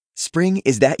Spring,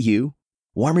 is that you?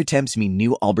 Warmer temps mean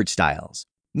new Allbirds styles.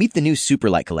 Meet the new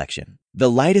Superlight collection, the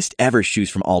lightest ever shoes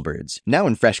from Allbirds, now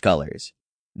in fresh colors.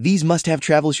 These must-have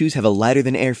travel shoes have a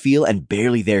lighter-than-air feel and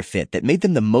barely-there fit that made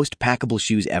them the most packable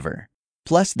shoes ever.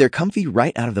 Plus, they're comfy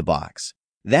right out of the box.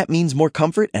 That means more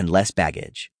comfort and less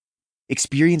baggage.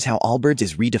 Experience how Allbirds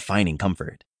is redefining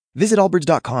comfort. Visit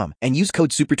allbirds.com and use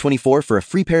code SUPER24 for a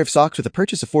free pair of socks with a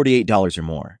purchase of $48 or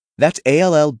more. That's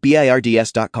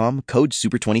ALLBIRDS.com, code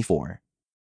SUPER24.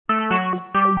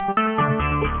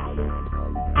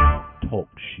 Talk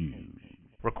shoes.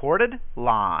 Recorded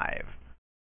live.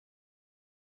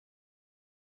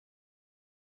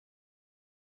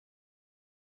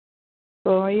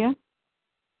 Gloria.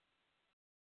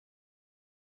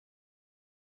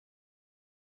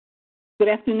 Good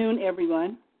afternoon,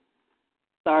 everyone.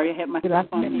 Sorry, I had myself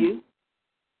on mute.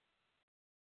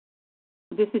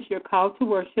 This is your call to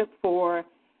worship for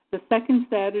the second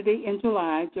Saturday in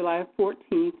July, July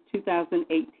 14th,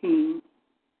 2018.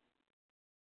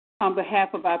 On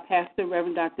behalf of our pastor,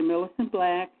 Reverend Dr. Millicent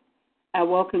Black, I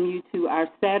welcome you to our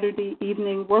Saturday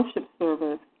evening worship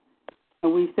service.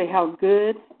 And we say how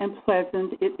good and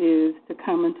pleasant it is to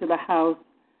come into the house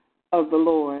of the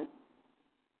Lord.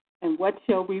 And what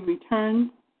shall we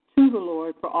return to the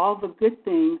Lord for all the good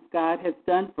things God has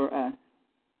done for us?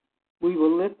 We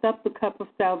will lift up the cup of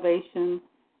salvation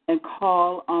and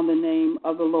call on the name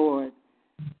of the Lord.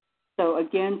 So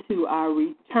again, to our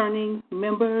returning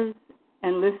members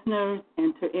and listeners,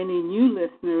 and to any new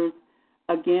listeners,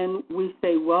 again, we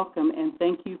say welcome and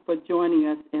thank you for joining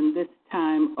us in this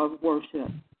time of worship.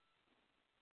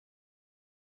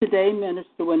 Today,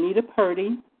 Minister Juanita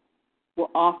Purdy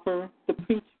will offer the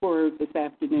preached word this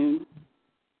afternoon.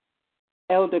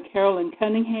 Elder Carolyn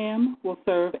Cunningham will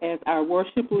serve as our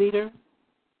worship leader.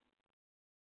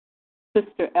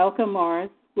 Sister Elka Morris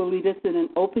will lead us in an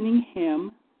opening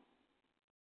hymn.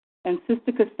 And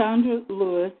Sister Cassandra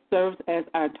Lewis serves as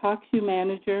our talk show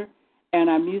manager and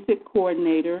our music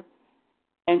coordinator,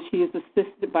 and she is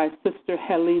assisted by Sister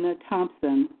Helena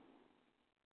Thompson.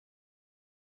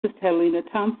 Sister Helena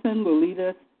Thompson will lead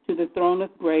us to the throne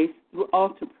of grace through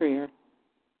altar prayer.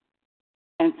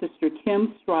 And Sister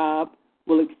Kim Straub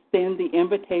will extend the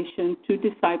invitation to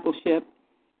discipleship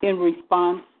in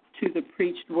response to the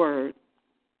preached word.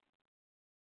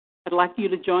 I'd like you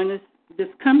to join us this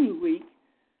coming week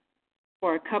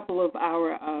for a couple of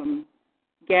our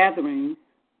gatherings.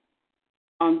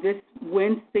 On this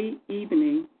Wednesday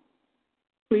evening,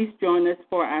 please join us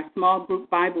for our small group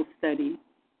Bible study.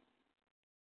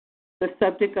 The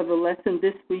subject of the lesson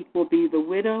this week will be the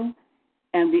widow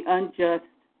and the unjust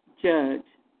judge.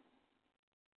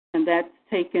 And that's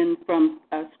taken from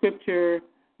Scripture,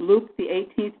 Luke, the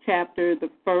 18th chapter, the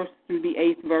 1st through the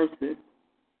 8th verses.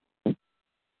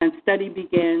 And study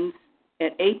begins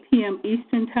at 8 p.m.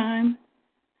 Eastern Time,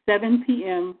 7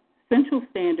 p.m. Central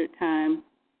Standard Time,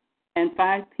 and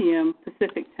 5 p.m.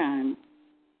 Pacific Time.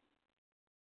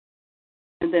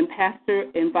 And then Pastor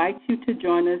invites you to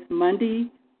join us Monday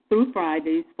through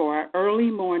Fridays for our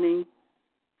early morning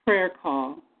prayer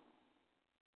call.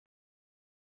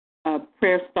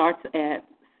 Prayer starts at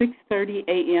 6:30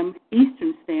 a.m.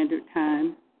 Eastern Standard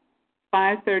Time,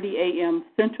 5:30 a.m.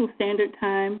 Central Standard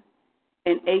Time,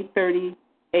 and 8:30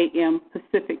 a.m.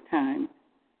 Pacific Time.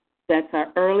 That's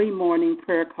our early morning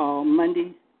prayer call,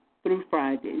 Mondays through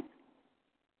Fridays.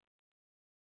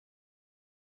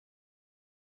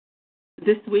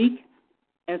 This week,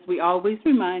 as we always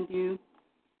remind you,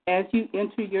 as you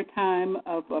enter your time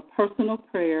of a personal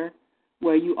prayer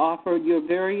where you offer your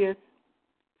various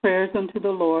prayers unto the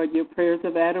Lord, your prayers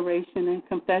of adoration and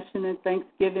confession and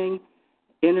thanksgiving,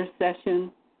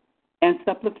 intercession and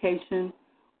supplication,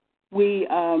 we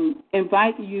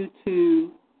invite you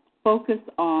to focus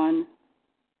on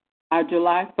our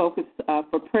July focus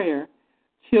for prayer,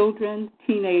 children,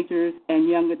 teenagers, and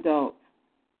young adults.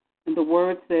 And the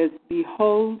word says,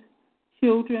 behold,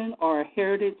 children are a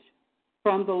heritage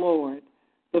from the Lord,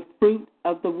 the fruit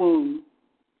of the womb,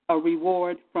 a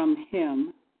reward from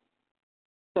him.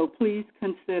 So please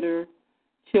consider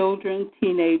children,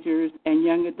 teenagers, and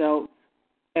young adults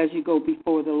as you go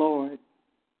before the Lord.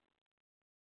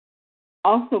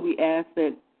 Also, we ask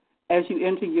that as you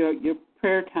enter your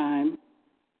prayer time,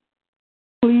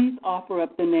 please offer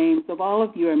up the names of all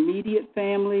of your immediate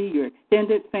family, your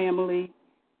extended family,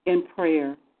 in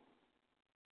prayer.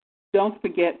 Don't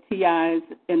forget TIs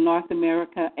in North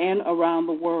America and around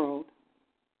the world.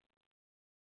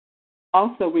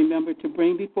 Also remember to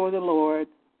bring before the Lord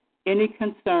any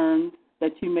concerns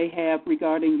that you may have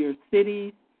regarding your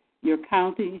cities, your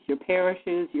counties, your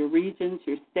parishes, your regions,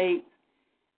 your states,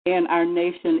 and our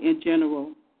nation in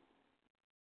general.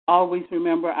 always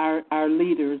remember our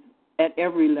leaders at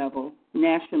every level,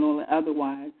 national and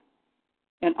otherwise,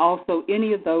 and also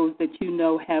any of those that you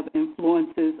know have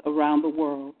influences around the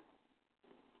world.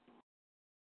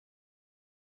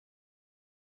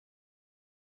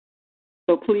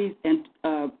 So please, and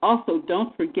also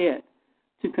don't forget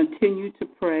to continue to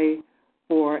pray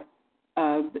for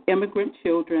the immigrant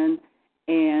children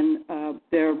and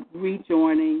their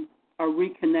rejoining or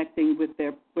reconnecting with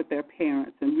their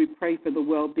parents, and we pray for the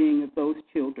well-being of those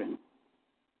children.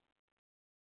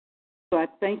 So I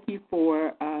thank you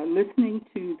for listening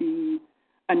to the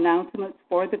announcements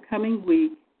for the coming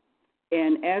week,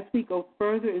 and as we go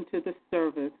further into the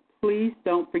service, please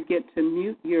don't forget to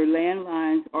mute your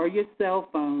landlines or your cell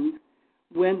phones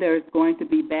when there's going to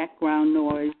be background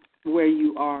noise where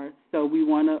you are. So we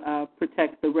want to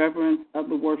protect the reverence of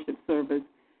the worship service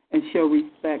and show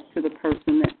respect to the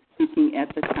person that's speaking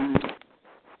at the time.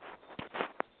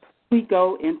 We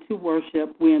go into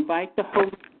worship. We invite the Holy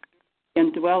Spirit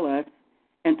to indwell us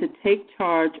and to take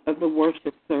charge of the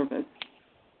worship service.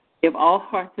 If all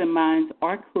hearts and minds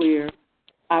are clear,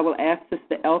 I will ask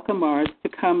Sister Elka Mars to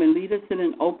come and lead us in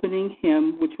an opening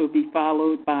hymn, which will be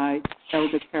followed by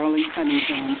Elder Carolyn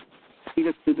Cunningham to lead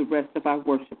us through the rest of our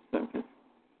worship service.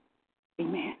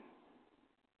 Amen.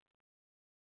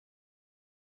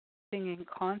 Singing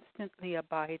Constantly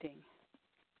Abiding.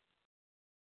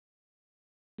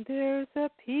 There's a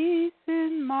peace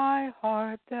in my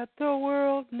heart that the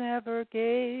world never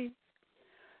gave,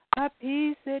 a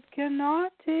peace it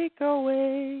cannot take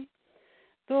away.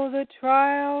 Though the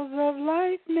trials of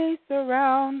life may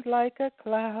surround like a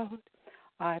cloud,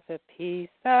 I've a peace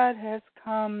that has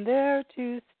come there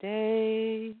to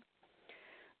stay.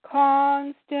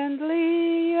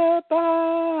 Constantly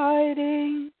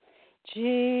abiding,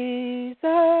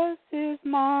 Jesus is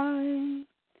mine.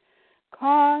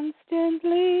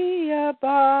 Constantly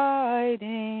abiding,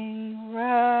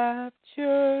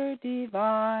 rapture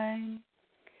divine.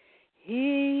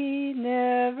 He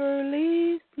never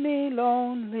leaves me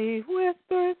lonely,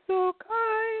 whispers so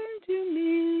kind to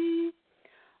me.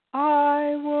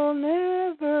 I will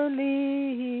never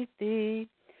leave thee,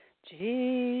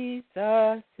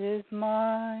 Jesus is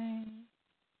mine.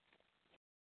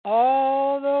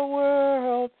 All the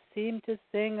world seemed to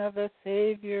sing of a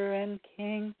Savior and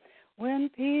King when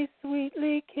peace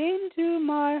sweetly came to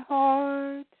my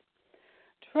heart.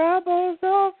 Troubles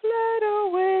all fled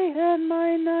away and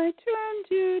my night turned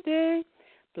to day.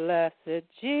 Blessed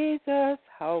Jesus,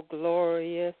 how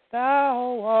glorious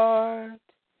thou art.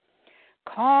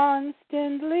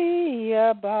 Constantly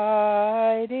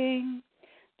abiding,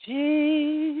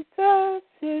 Jesus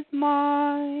is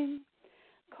mine.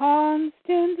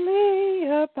 Constantly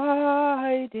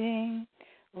abiding,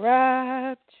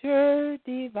 rapture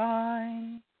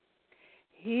divine.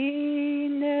 He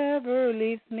never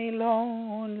leaves me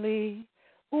lonely,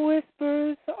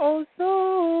 whispers oh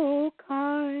so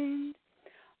kind.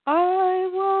 I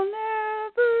will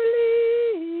never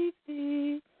leave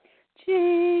thee,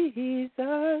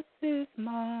 Jesus is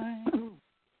mine.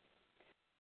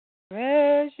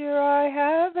 Treasure I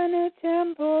have in a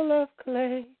temple of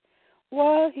clay,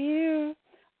 while here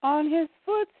on his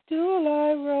footstool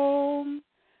I roam.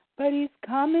 But he's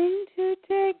coming to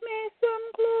take me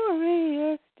some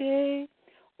glorious day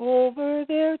over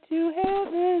there to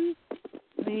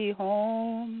heavenly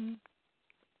home.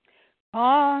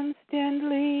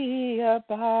 Constantly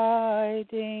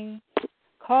abiding,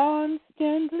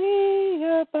 constantly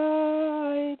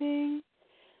abiding,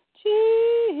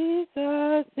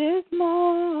 Jesus is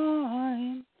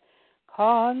mine.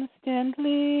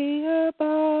 Constantly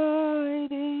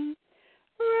abiding,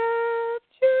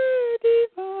 rapture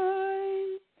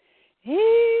divine.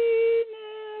 He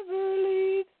never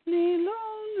leaves me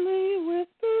lonely,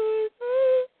 whispers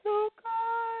oh so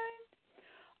kind.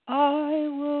 I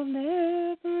will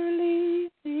never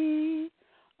leave thee,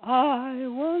 I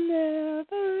will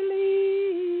never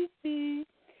leave thee.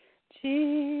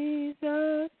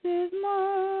 Jesus is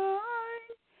mine,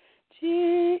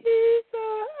 Jesus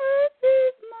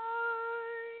is mine.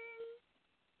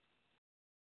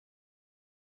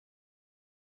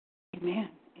 Amen.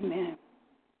 Amen.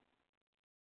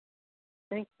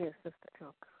 Thank you, Sister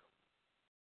Elka.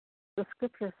 The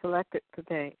scripture selected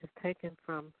today is taken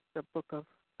from the book of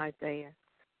Isaiah,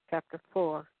 chapter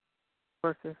 4,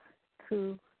 verses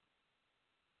 2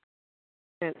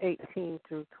 and 18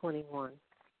 through 21.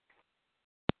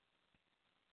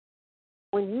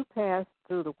 When you pass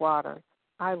through the waters,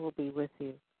 I will be with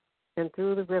you, and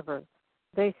through the rivers,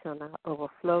 they shall not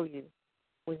overflow you.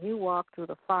 When you walk through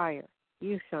the fire,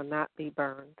 you shall not be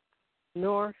burned,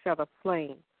 nor shall the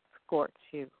flame scorch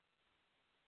you.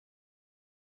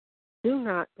 Do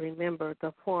not remember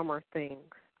the former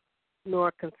things,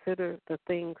 nor consider the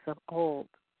things of old.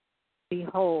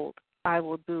 Behold, I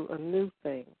will do a new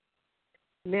thing.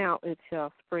 Now it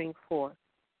shall spring forth.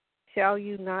 Shall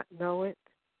you not know it?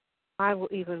 I will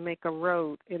even make a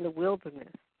road in the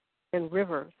wilderness and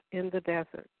rivers in the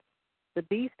desert. The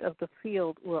beasts of the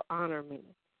field will honor me,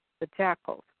 the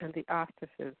jackals and the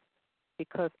ostriches,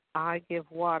 because I give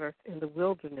waters in the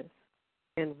wilderness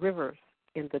and rivers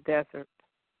in the desert,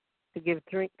 to give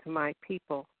drink to my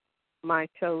people, my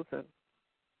chosen.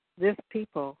 This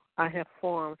people I have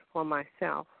formed for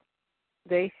myself.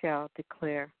 They shall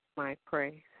declare my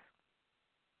praise.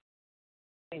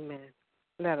 Amen.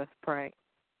 Let us pray.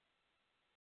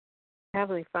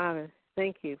 Heavenly Father,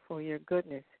 thank you for your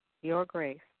goodness, your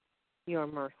grace, your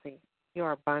mercy,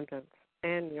 your abundance,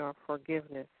 and your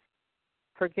forgiveness.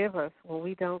 Forgive us when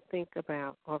we don't think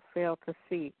about or fail to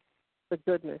see the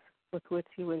goodness with which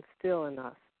you instill in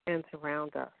us and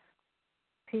surround us.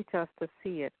 Teach us to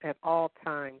see it at all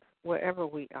times, wherever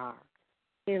we are,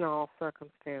 in all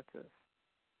circumstances.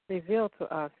 Reveal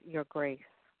to us your grace.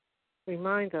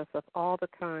 Remind us of all the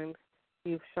times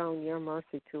you've shown your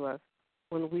mercy to us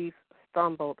when we've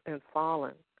stumbled and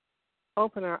fallen.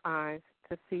 Open our eyes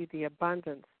to see the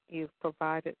abundance you've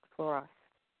provided for us,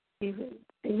 even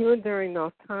during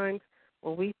those times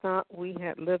when we thought we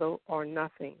had little or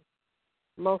nothing.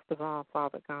 Most of all,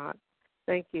 Father God,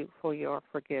 thank you for your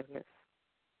forgiveness.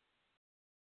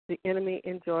 The enemy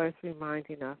enjoys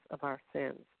reminding us of our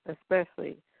sins,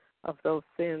 especially of those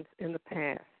sins in the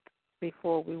past,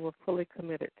 before we were fully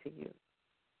committed to you.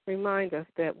 Remind us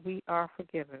that we are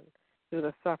forgiven through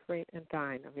the suffering and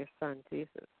dying of your Son,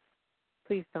 Jesus.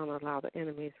 Please don't allow the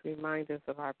enemy's reminders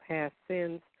of our past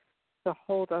sins to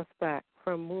hold us back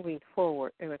from moving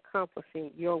forward and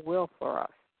accomplishing your will for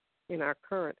us in our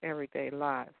current everyday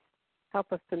lives.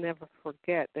 Help us to never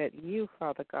forget that you,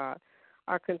 Father God,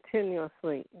 are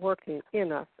continuously working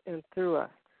in us and through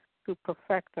us to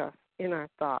perfect us in our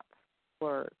thoughts,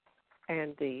 words,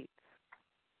 and deeds.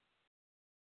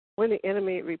 When the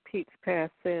enemy repeats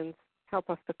past sins, help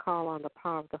us to call on the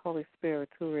power of the Holy Spirit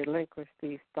to relinquish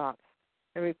these thoughts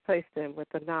and replace them with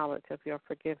the knowledge of your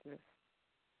forgiveness,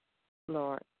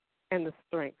 Lord, and the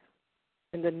strength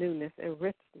and the newness and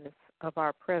richness of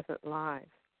our present lives,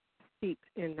 steeped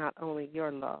in not only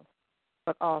your love,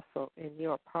 but also in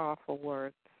your powerful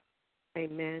words.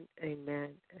 Amen, amen,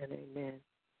 and amen.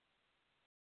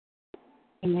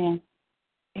 Amen.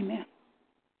 Amen.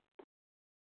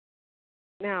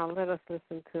 Now let us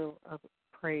listen to a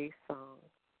praise song.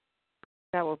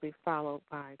 That will be followed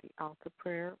by the altar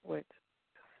prayer, which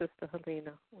Sister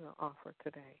Helena will offer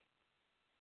today.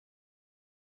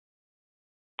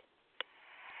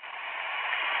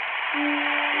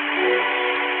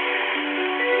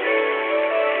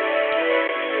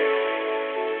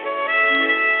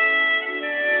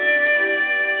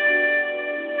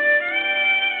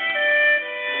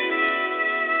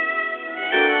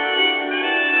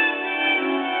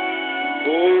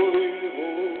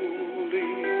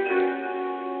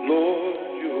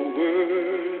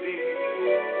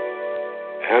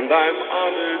 And I'm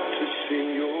honored to sing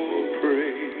your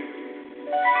praise.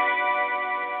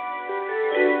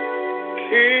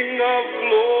 King of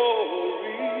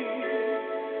glory,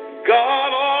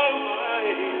 God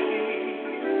Almighty,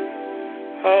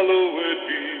 hallowed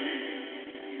be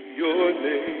your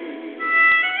name.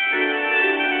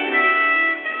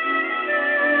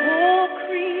 All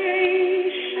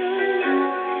creation,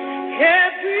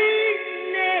 every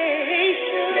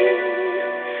nation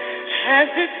has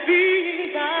its being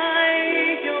by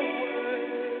your word.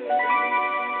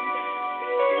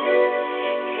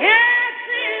 Yes,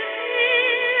 it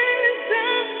is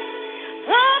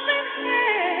up in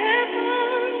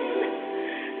heaven.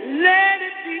 Let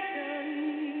it be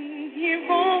done here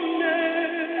on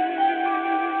earth.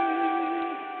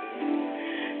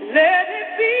 Let it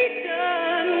be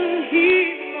done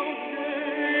here on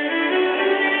earth.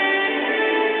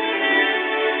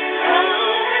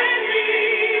 Hallowed be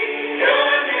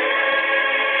your name.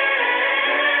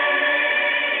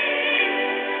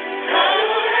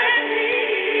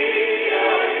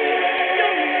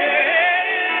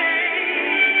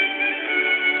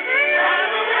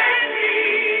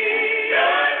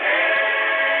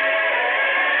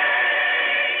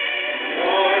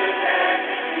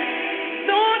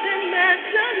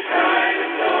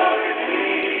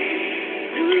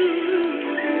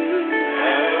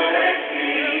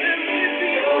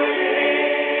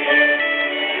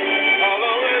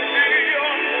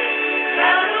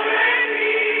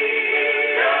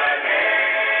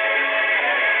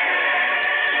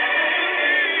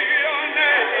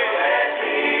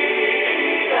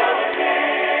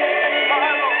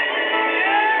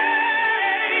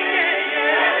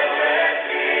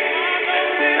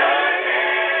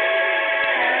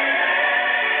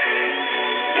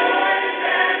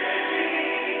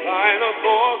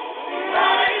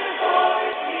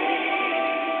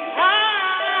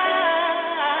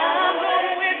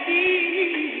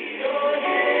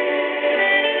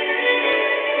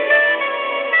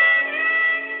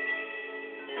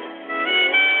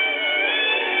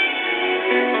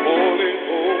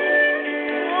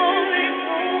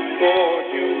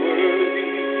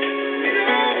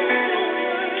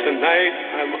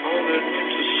 honored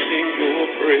to sing your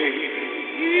praise.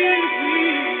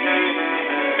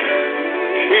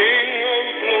 King of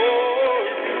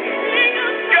glory,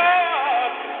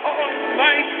 God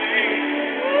Almighty,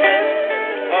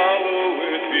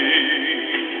 hallowed be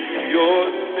your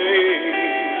name.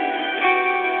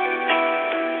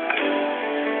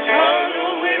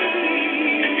 Hallowed be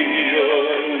your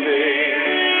name.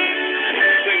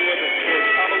 Sing with us, church.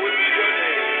 Hallowed be your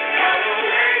name. Hallowed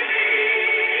be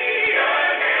your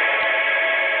name.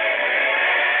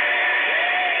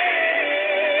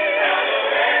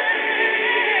 Hallowed be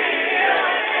your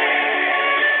name.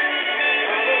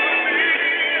 Hallowed be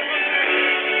your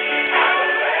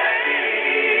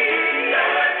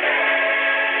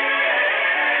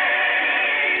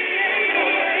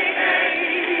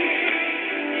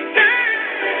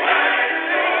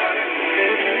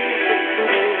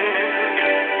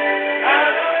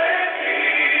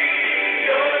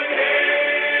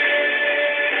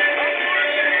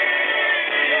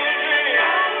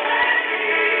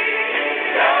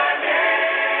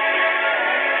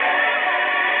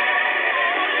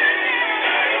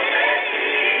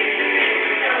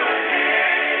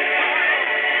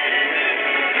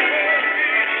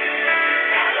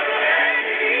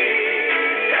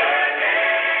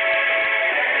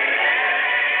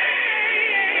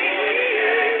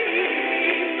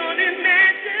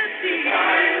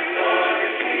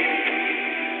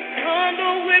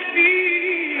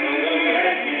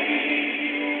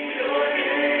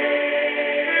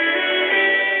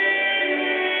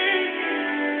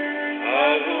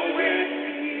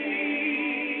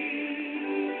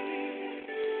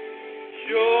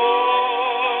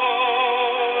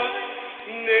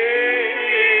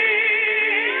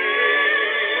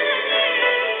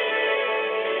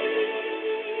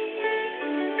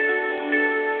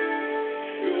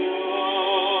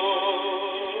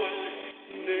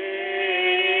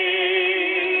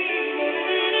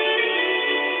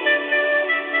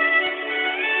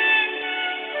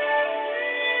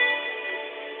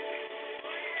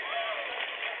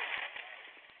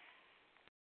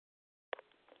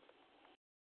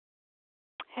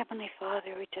Heavenly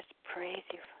Father, we just praise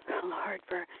you, Lord,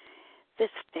 for this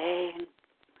day and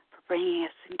for bringing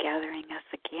us and gathering us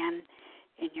again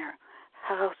in your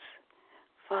house.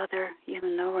 Father,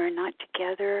 even though we're not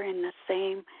together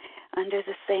under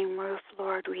the same roof,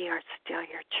 Lord, we are still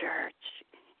your church,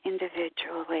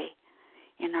 individually,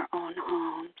 in our own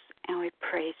homes. And we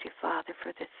praise you, Father,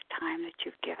 for this time that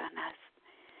you've given us.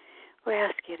 We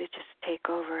ask you to just take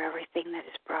over everything that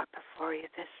is brought before you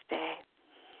this day.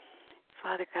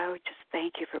 Father God, we just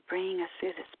thank you for bringing us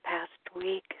through this past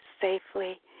week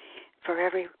safely. For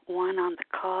everyone on the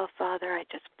call, Father, I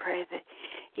just pray that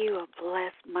you will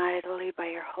bless mightily by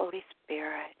your Holy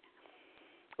Spirit.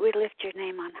 We lift your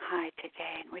name on high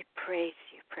today, and we praise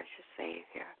you, precious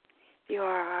Savior. You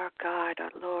are our God, our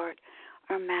Lord,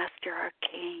 our Master, our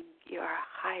King. You are our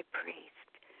High Priest,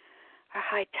 our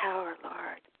high tower,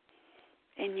 Lord.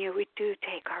 In you we do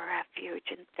take our refuge,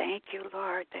 and thank you,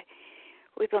 Lord, that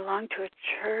we belong to a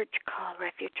church called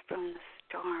Refuge from the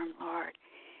Storm, Lord,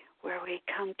 where we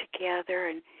come together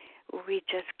and we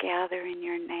just gather in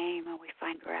your name and we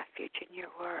find refuge in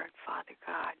your word, Father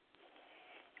God.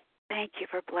 Thank you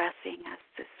for blessing us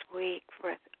this week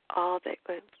with all that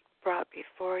was brought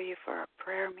before you for our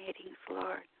prayer meetings,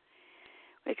 Lord.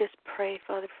 We just pray,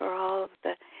 Father, for all of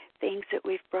the things that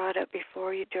we've brought up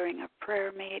before you during our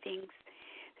prayer meetings,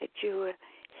 that you would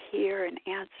hear and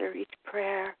answer each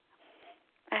prayer.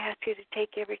 I ask you to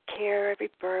take every care, every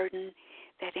burden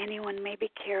that anyone may be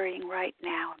carrying right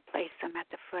now and place them at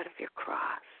the foot of your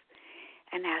cross,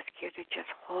 and ask you to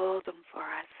just hold them for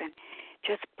us and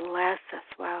just bless us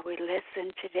while we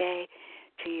listen today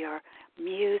to your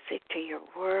music, to your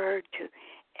word, to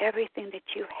everything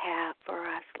that you have for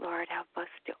us, Lord. Help us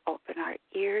to open our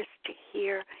ears to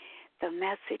hear the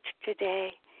message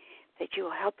today, that you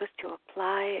will help us to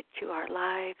apply it to our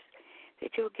lives,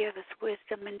 that you will give us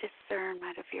wisdom and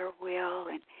discernment of your will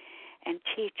and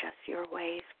teach us your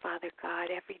ways, Father God,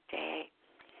 every day.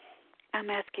 I'm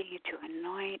asking you to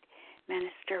anoint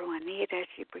Minister Juanita as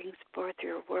she brings forth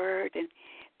your word, and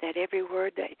that every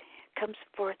word that comes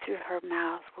forth through her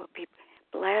mouth will be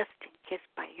blessed and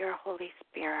kissed by your Holy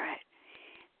Spirit,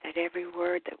 that every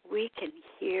word that we can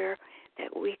hear,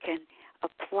 that we can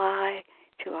apply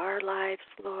to our lives,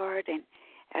 Lord, and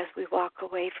as we walk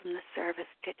away from the service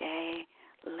today,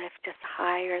 lift us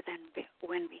higher than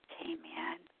when we came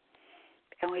in.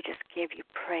 And we just give you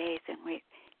praise, and we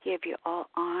give you all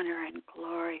honor and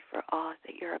glory for all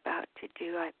that you're about to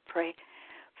do. I pray,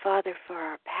 Father, for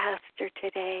our pastor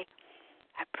today.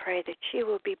 I pray that she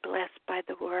will be blessed by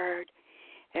the word,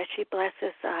 as she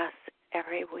blesses us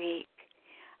every week.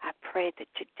 I pray that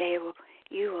today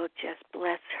you will just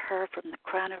bless her from the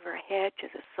crown of her head to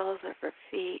the soles of her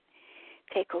feet.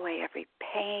 Take away every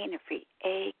pain, every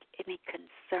ache, any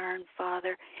concern,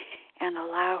 Father, and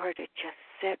allow her to just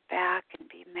sit back and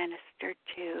be ministered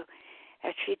to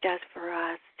as she does for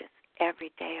us just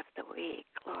every day of the week,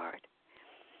 Lord.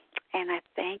 And I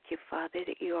thank you, Father,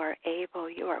 that you are able,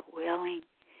 you are willing,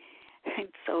 and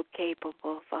so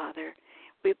capable, Father.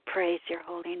 We praise your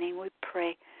holy name. We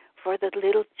pray for the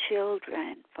little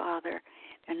children, Father.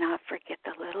 Do not forget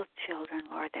the little children,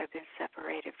 Lord, that have been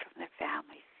separated from their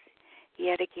families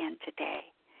yet again today.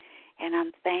 And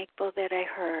I'm thankful that I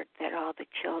heard that all the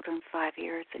children 5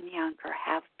 years and younger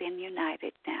have been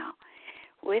united now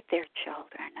with their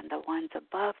children, and the ones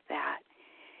above that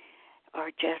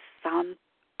are just some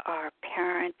are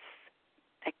parents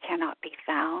that cannot be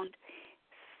found.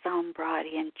 Some brought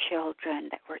in children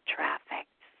that were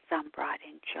trafficked. Some brought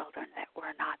in children that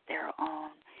were not their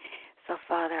own. So,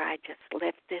 Father, I just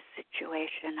lift this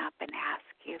situation up and ask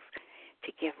you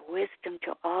to give wisdom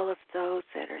to all of those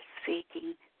that are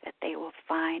seeking, that they will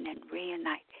find and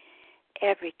reunite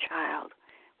every child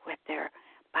with their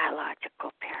biological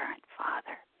parent,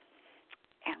 Father.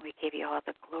 And we give you all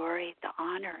the glory, the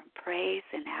honor, and praise,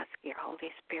 and ask your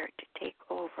Holy Spirit to take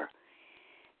over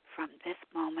from this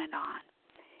moment on.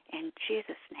 In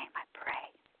Jesus' name I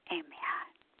pray. Amen.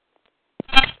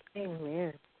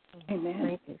 Amen. Amen.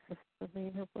 Thank you, Sister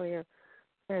Lena, for your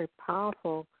very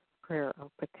powerful prayer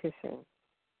of petition.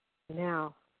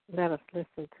 Now, let us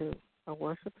listen to a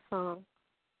worship song,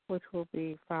 which will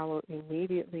be followed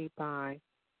immediately by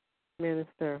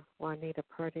Minister Juanita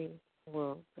Purdy, who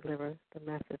will deliver the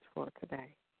message for today.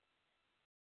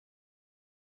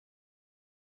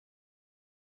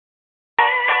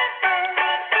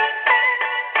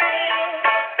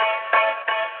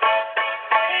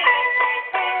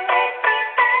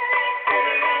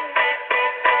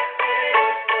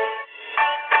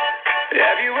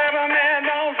 Have you ever met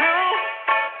those who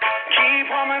keep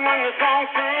humming when the song's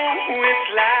through? It's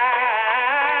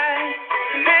like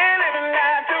they're living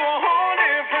life to a whole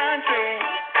different tune.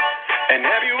 And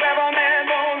have you ever met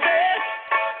those that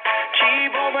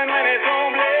keep hoping when it's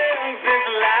hopeless? It's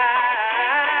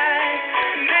like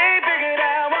they figured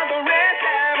out what the rest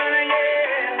haven't yet.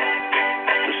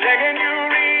 The second you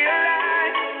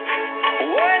realize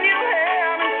what you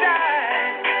have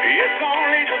inside, it's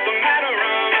only just a matter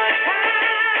of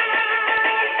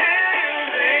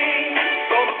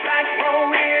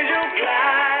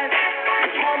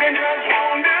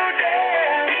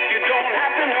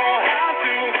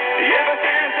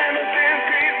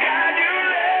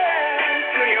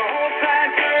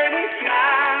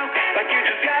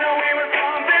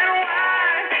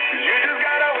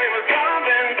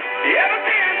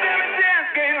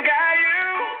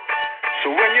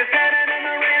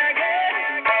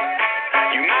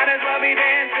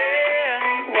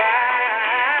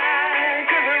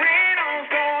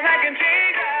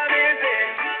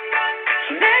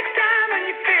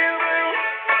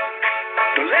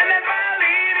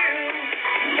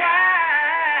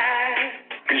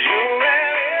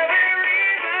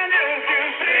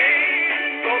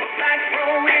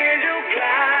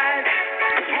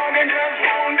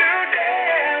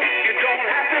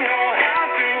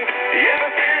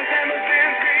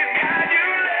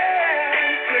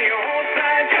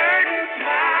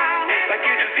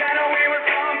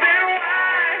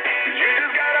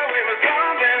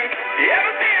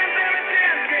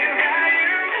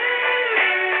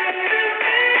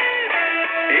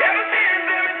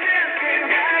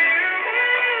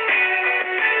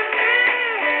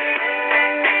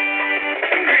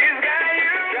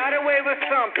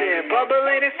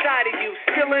bubbling inside of you,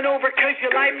 spilling over cause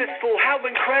your life is full. How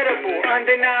incredible,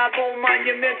 undeniable,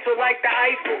 monumental like the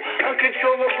Eiffel.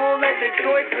 Uncontrollable, let the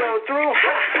joy flow through.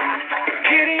 Ha ha.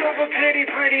 Giddy over pity,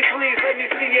 pretty please. Let me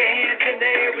see your hands in the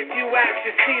air with you out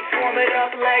your seats. Warm it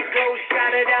up, let go,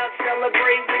 shout it out,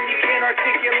 celebrate. When you can't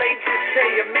articulate, just say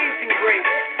amazing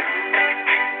grace.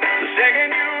 The second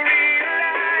you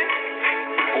realize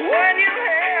what you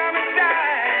have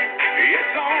inside,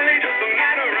 it's only just a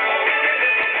matter of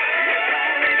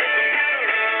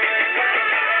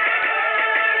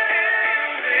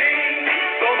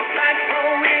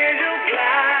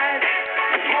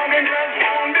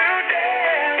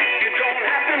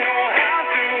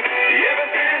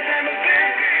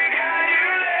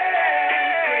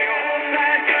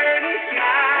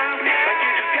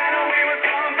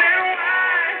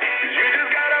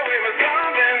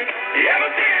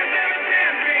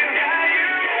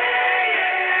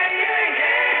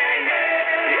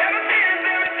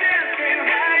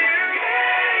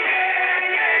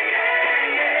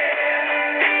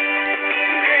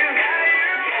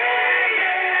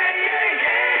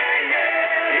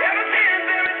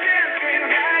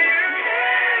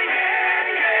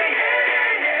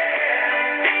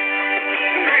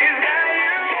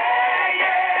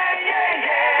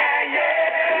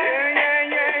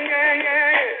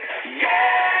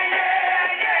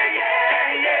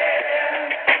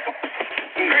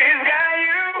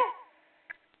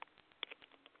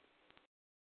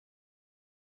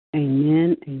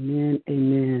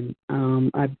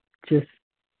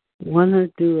want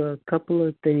to do a couple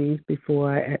of things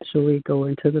before I actually go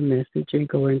into the message and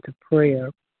go into prayer.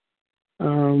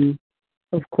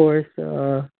 Of course, we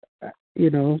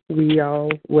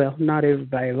all, well, not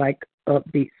everybody like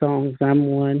upbeat songs. I'm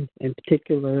one in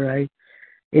particular.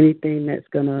 Anything that's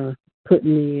going to put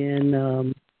me in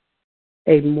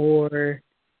a more,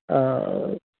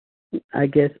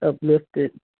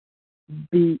 uplifted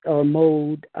beat or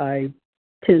mode, I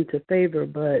tend to favor,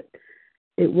 but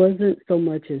it wasn't so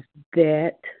much as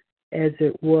that as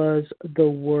it was the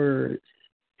words.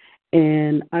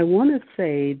 And I want to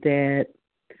say that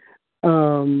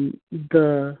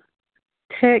the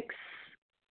text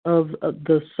of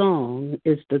the song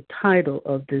is the title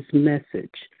of this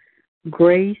message.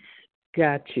 Grace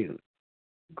got you.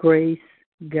 Grace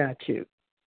got you.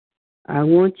 I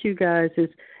want you guys,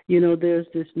 there's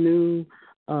this new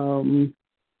kind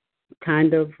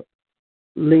of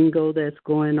lingo that's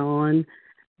going on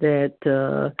that,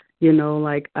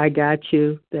 like I got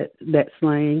you, that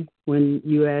slang when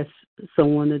you ask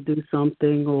someone to do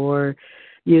something or,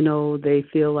 they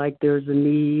feel like there's a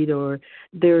need or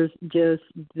there's just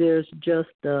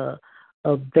a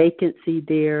vacancy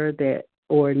there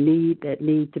or a need that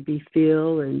needs to be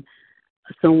filled, and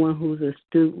someone who's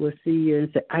astute will see you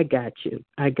and say, I got you.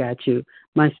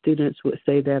 My students would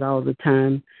say that all the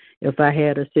time. If I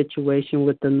had a situation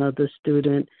with another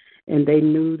student and they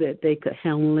knew that they could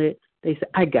handle it, they say,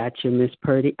 I got you, Miss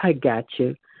Purdy, I got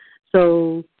you.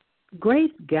 So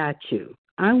Grace got you.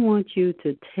 I want you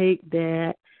to take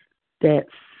those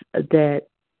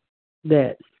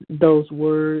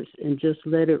words and just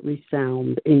let it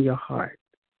resound in your heart.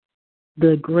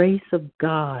 The grace of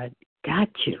God got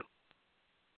you.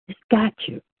 It's got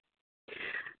you.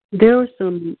 There are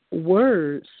some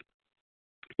words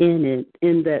in it,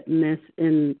 in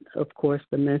of course,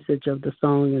 the message of the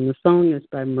song, and the song is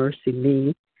by Mercy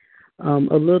Me.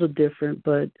 A little different,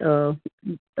 but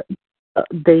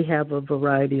they have a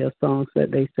variety of songs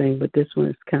that they sing, but this one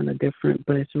is kind of different,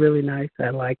 but it's really nice. I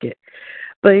like it.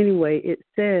 But anyway, it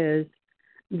says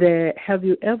that, have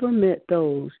you ever met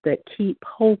those that keep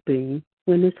hoping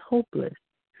when it's hopeless?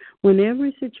 When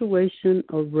every situation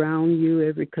around you,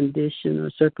 every condition or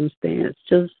circumstance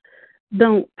just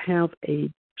don't have a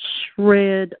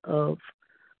shred of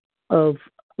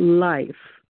life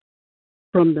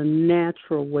from the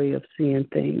natural way of seeing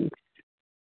things,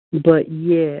 but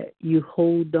yet you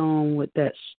hold on with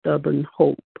that stubborn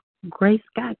hope. Grace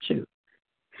got you.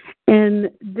 And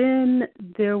then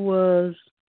there was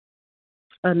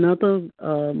another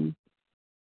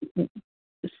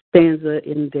stanza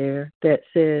in there that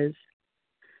says,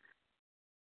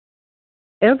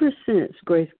 ever since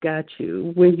grace got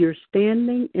you, when you're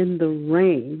standing in the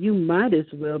rain, you might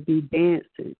as well be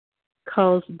dancing,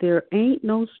 'cause there ain't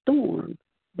no storm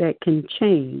that can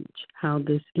change how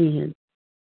this ends.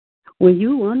 When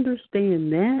you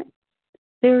understand that,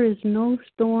 there is no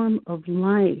storm of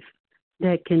life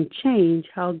that can change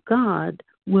how God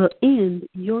will end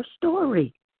your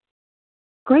story.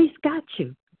 Grace got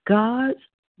you. God's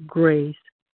grace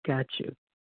got you.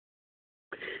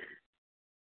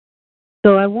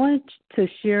 So I wanted to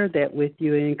share that with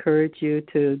you and encourage you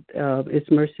to, it's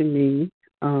Mercy Me,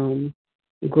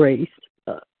 Grace.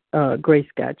 Grace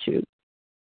got you.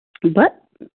 But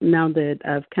now that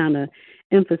I've kind of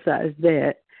emphasized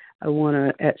that, I want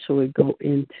to actually go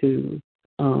into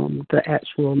the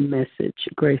actual message,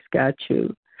 Grace got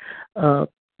you.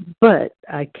 But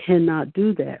I cannot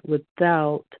do that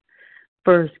without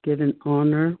first giving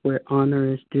honor where honor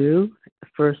is due.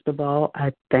 First of all,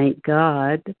 I thank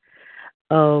God.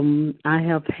 I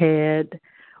have had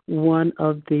one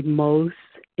of the most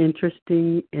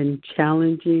interesting and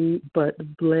challenging but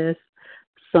blessed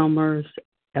summers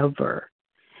ever.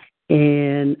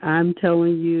 And I'm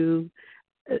telling you,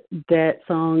 that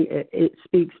song, it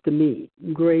speaks to me.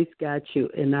 Grace got you,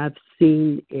 and I've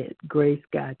seen it. Grace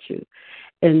got you.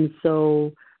 And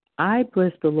so I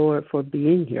bless the Lord for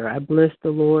being here. I bless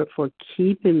the Lord for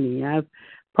keeping me. I've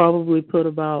probably put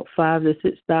about 5,000 to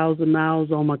 6,000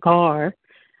 miles on my car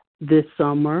this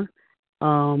summer,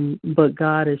 but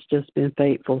God has just been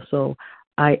faithful. So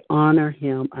I honor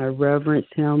him. I reverence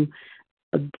him.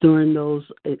 During those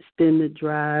extended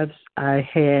drives, I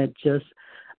had just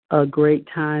a great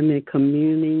time in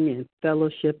communing and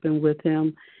fellowshipping with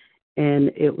him, and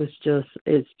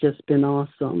it's just been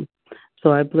awesome.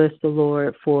 So I bless the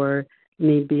Lord for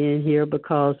me being here,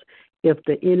 because if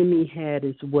the enemy had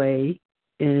his way,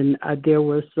 and there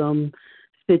were some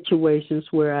situations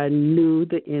where I knew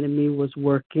the enemy was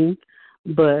working,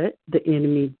 but the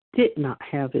enemy did not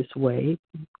have his way,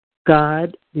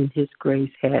 God in his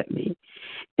grace had me.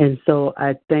 And so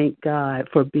I thank God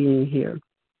for being here.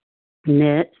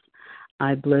 Next,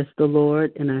 I bless the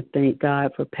Lord and I thank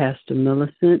God for Pastor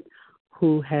Millicent,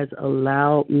 who has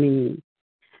allowed me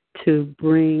to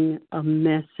bring a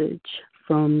message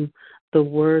from the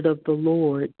word of the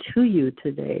Lord to you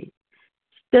today.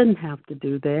 Doesn't have to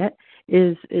do that.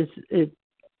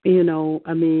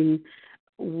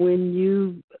 When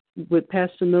you, with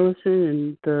Pastor Millicent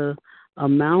and the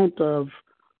amount of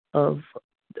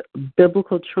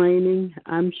biblical training,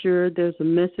 I'm sure there's a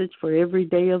message for every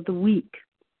day of the week.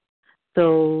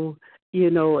 So,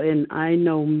 and I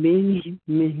know many,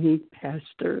 many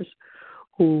pastors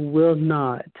who will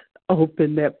not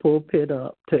open that pulpit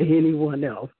up to anyone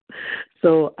else.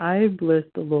 So I bless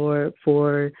the Lord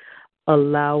for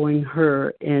allowing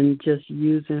her and just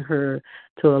using her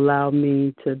to allow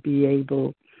me to be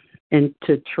able and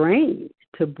to train,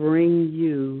 to bring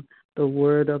you the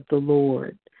word of the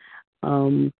Lord.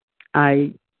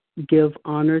 I give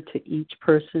honor to each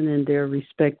person in their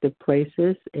respective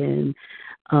places. And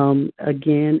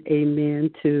again, amen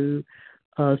to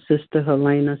Sister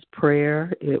Helena's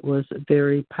prayer. It was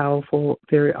very powerful,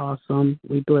 very awesome.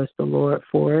 We bless the Lord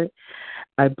for it.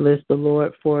 I bless the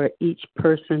Lord for each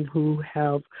person who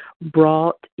have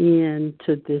brought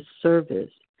into this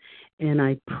service. And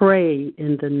I pray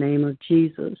in the name of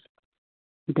Jesus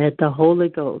that the Holy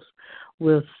Ghost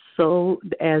will sow,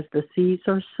 as the seeds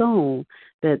are sown,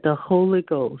 that the Holy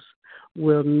Ghost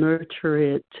will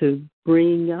nurture it to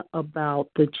bring about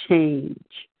the change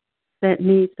that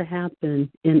needs to happen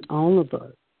in all of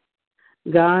us.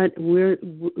 God,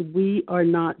 we are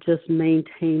not just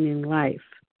maintaining life.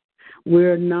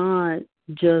 We're not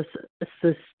just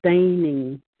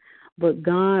sustaining, but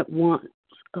God wants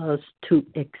us to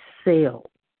excel.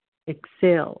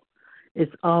 Excel.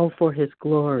 It's all for His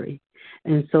glory.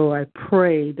 And so I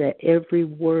pray that every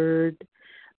word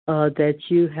that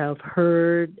you have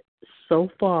heard so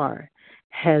far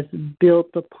has built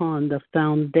upon the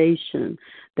foundation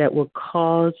that will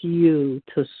cause you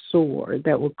to soar,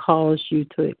 that will cause you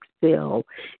to excel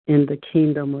in the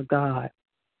kingdom of God.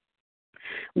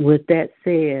 With that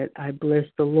said, I bless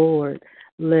the Lord.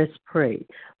 Let's pray.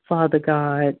 Father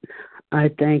God, I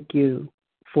thank you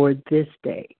for this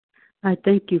day. I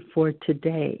thank you for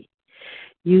today.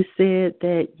 You said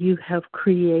that you have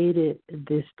created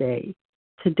this day,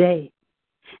 today.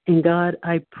 And God,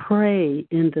 I pray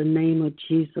in the name of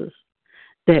Jesus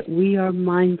that we are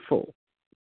mindful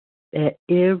that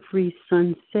every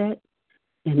sunset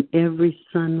and every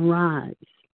sunrise,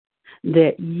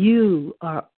 that you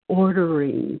are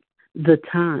ordering the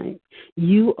time.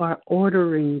 You are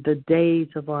ordering the days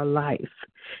of our life.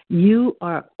 You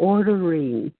are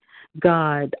ordering,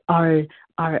 God, our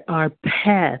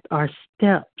path, our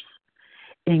steps.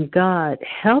 And God,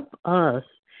 help us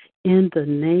in the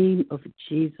name of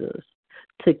Jesus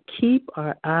to keep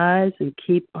our eyes and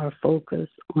keep our focus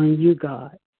on you,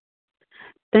 God.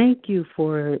 Thank you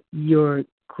for your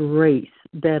grace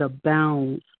that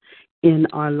abounds in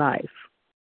our life,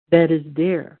 that is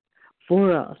there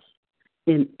for us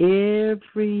in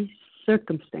every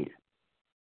circumstance,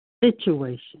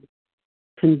 situation,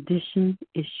 condition,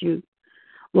 issue.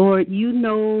 Lord, you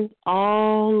know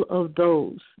all of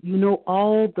those. You know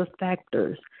all the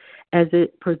factors as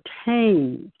it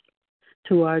pertains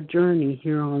to our journey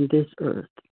here on this earth.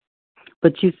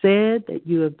 But you said that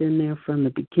you have been there from the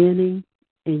beginning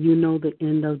and you know the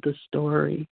end of the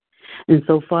story. And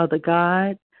so, Father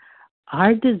God,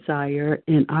 our desire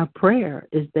and our prayer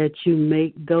is that you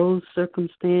make those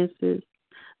circumstances,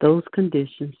 those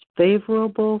conditions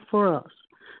favorable for us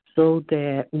so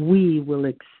that we will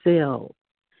excel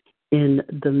in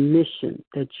the mission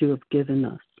that you have given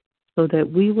us, so that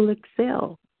we will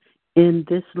excel in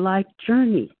this life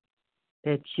journey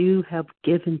that you have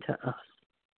given to us.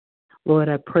 Lord,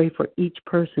 I pray for each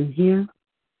person here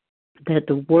that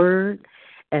the word,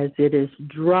 as it is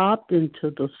dropped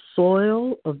into the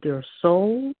soil of their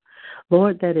soul,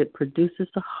 Lord, that it produces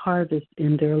a harvest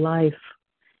in their life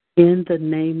in the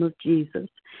name of Jesus.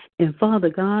 And Father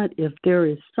God, if there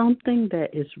is something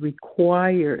that is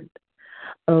required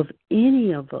of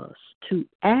any of us to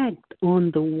act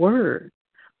on the word,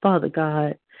 Father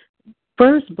God,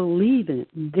 first believing,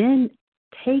 then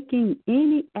taking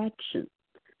any action.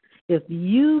 If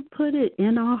you put it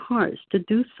in our hearts to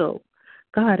do so,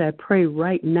 God, I pray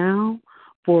right now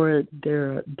for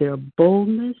their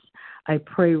boldness. I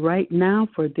pray right now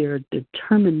for their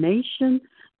determination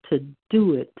to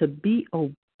do it, to be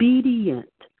obedient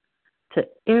to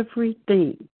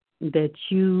everything that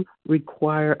you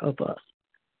require of us.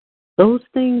 Those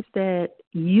things that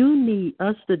you need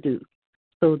us to do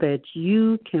so that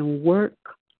you can work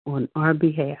on our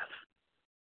behalf.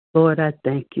 Lord, I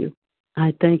thank you.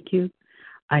 I thank you.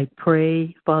 I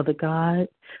pray, Father God,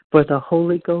 for the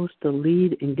Holy Ghost to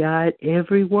lead and guide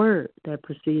every word that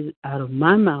proceeds out of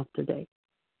my mouth today.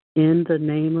 In the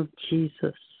name of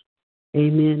Jesus.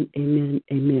 Amen, amen,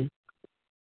 amen.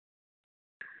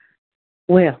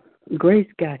 Well, Grace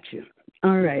got you.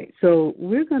 All right, so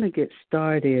we're going to get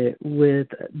started with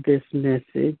this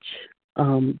message,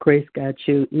 Grace got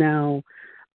you. Now,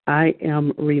 I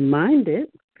am reminded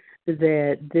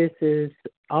that this is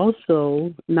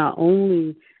also not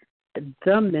only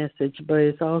the message, but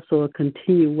it's also a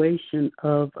continuation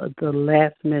of the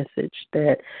last message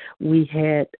that we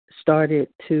had started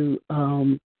to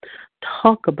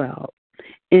talk about.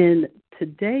 And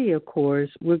today, of course,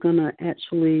 we're going to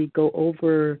actually go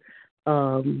over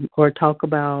or talk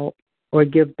about or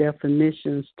give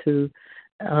definitions to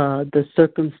the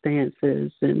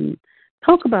circumstances and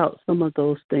talk about some of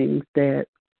those things that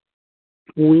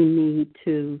we need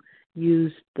to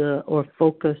use or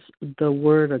focus the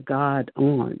Word of God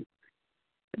on.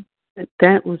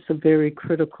 That was a very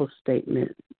critical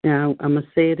statement. Now, I'm going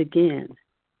to say it again.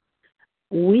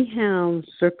 We have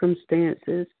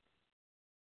circumstances,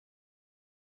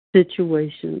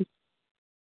 situations,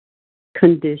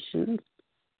 conditions,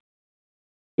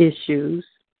 issues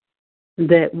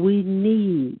that we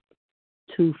need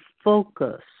to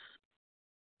focus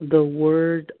the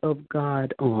Word of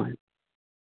God on.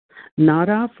 Not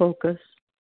our focus,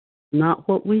 not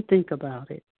what we think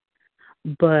about it,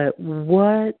 but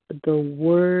what the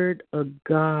Word of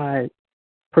God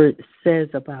says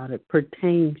about it,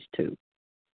 pertains to.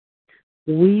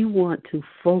 We want to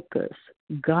focus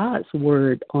God's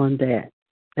Word on that.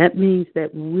 That means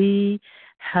that we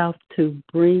have to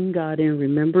bring God in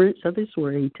remembrance of His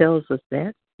Word. He tells us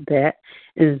that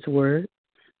in His Word,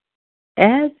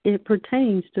 as it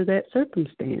pertains to that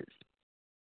circumstance.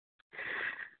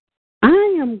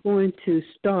 I am going to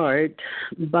start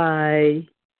by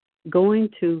going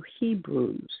to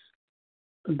Hebrews,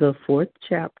 the 4th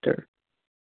chapter.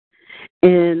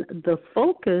 And the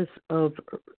focus of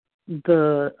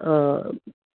the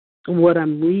what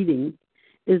I'm reading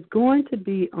is going to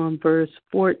be on verse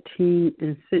 14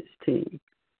 and 16.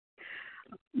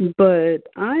 But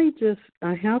I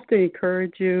have to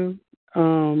encourage you.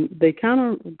 They kind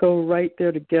of go right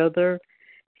there together.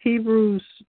 Hebrews,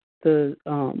 the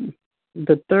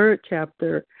 3rd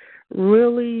chapter,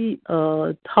 really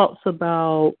talks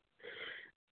about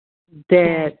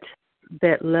that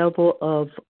level of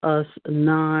us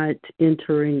not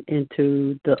entering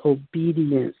into the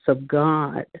obedience of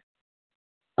God.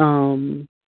 And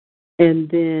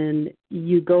then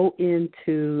you go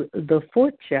into the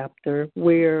 4th chapter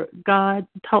where God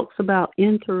talks about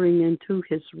entering into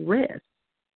His rest.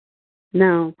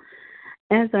 Now,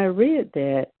 as I read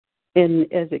that, and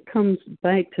as it comes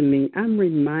back to me, I'm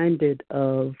reminded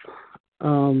of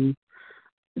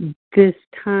this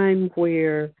time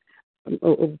where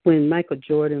when Michael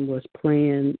Jordan was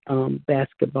playing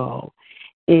basketball.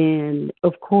 And,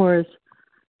 of course,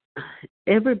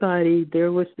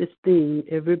 there was this thing,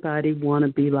 everybody want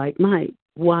to be like Mike.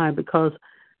 Why? Because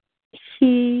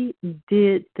he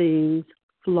did things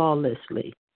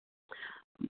flawlessly.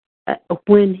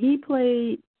 When he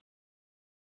played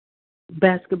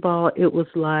basketball, it was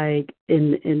like,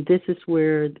 and this is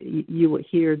where you would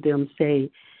hear them say,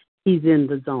 he's in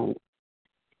the zone.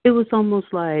 It was almost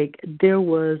like there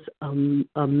was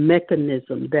a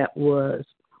mechanism that was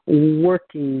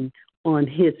working on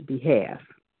his behalf.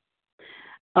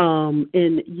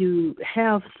 And you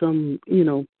have some,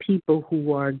 people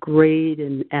who are great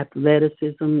in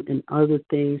athleticism and other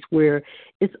things where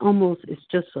it's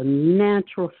just a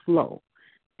natural flow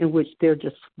in which they're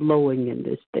just flowing in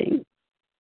this thing.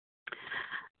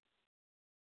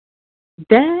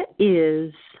 That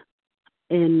is,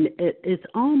 and it's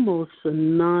almost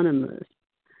synonymous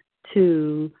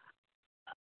to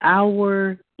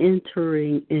our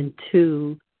entering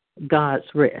into God's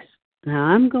rest. Now,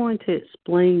 I'm going to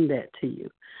explain that to you,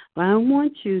 but I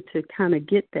want you to kind of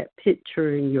get that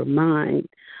picture in your mind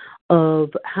of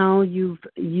how you've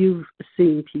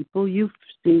seen people. You've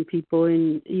seen people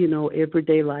in,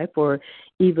 everyday life or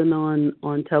even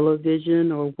on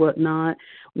television or whatnot,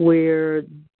 where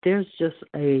there's just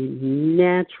a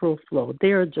natural flow.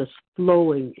 They're just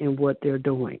flowing in what they're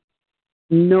doing.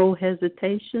 No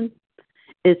hesitation.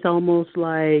 It's almost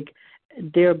like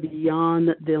they're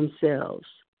beyond themselves.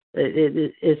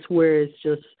 It's where it's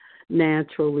just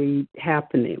naturally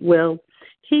happening. Well,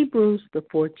 Hebrews, the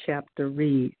 4th chapter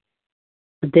reads,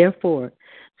 "Therefore,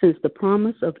 since the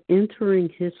promise of entering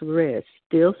His rest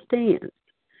still stands."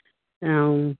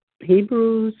 Now,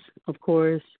 Hebrews, of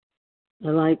course,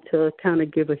 I like to kind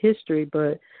of give a history,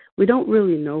 but We don't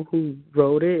really know who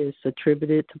wrote it. It's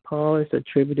attributed to Paul. It's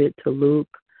attributed to Luke.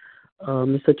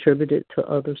 It's attributed to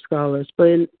other scholars. But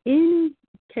in any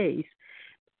case,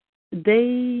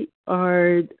 the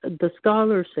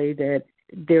scholars say that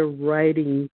they're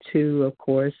writing to, of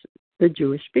course, the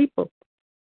Jewish people.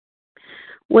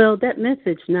 Well, that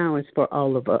message now is for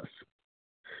all of us.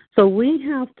 So we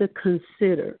have to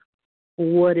consider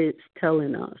what it's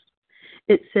telling us.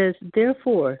 It says,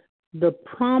 therefore,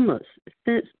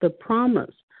 since the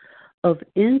promise of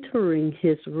entering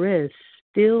his rest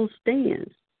still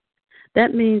stands,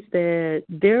 that means that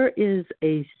there is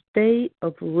a state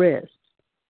of rest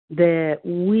that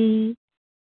we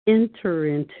enter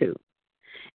into.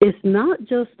 It's not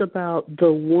just about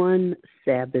the one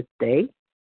Sabbath day.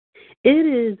 It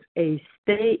is a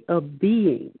state of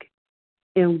being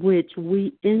in which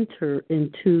we enter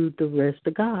into the rest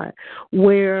of God,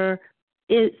 where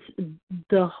it's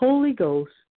the Holy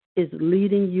Ghost is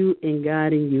leading you and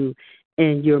guiding you,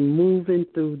 and you're moving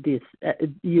through this.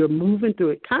 You're moving through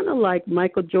it, kind of like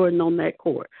Michael Jordan on that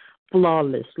court,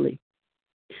 flawlessly.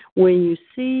 When you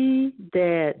see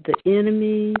that the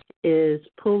enemy is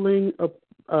pulling up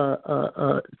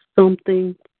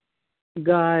something,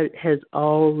 God has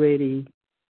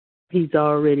He's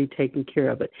already taken care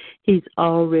of it. He's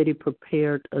already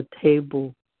prepared a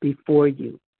table before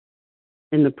you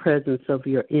in the presence of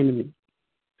your enemy.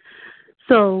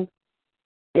 So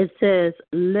it says,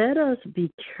 let us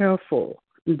be careful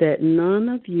that none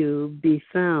of you be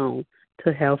found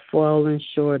to have fallen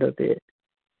short of it.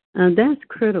 And that's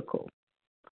critical.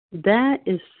 That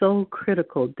is so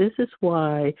critical. This is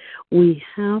why we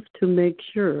have to make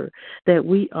sure that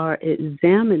we are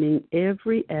examining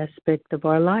every aspect of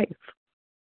our life.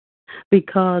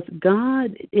 Because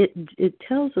God, it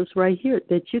tells us right here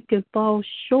that you can fall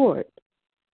short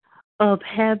of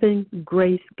having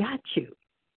grace got you.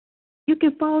 You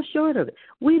can fall short of it.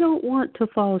 We don't want to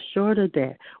fall short of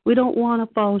that. We don't want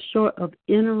to fall short of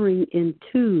entering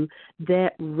into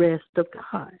that rest of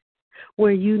God,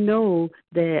 where you know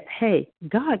that, hey,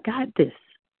 God got this.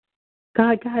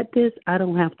 God got this. I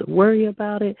don't have to worry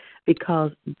about it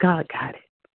because God got it.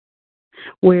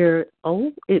 Where,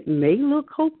 it may look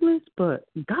hopeless, but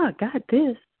God got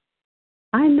this.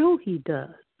 I know He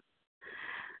does.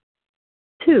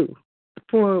 2,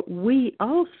 for we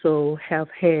also have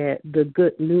had the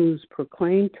good news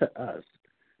proclaimed to us,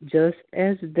 just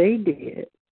as they did.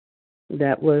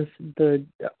 That was the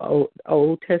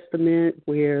Old Testament,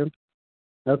 where,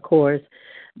 of course,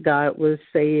 God was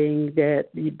saying that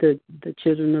the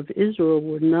children of Israel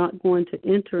were not going to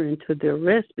enter into their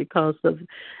rest because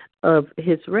of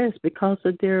His rest, because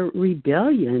of their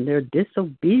rebellion, their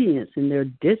disobedience, and their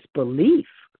disbelief.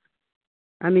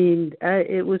 I mean,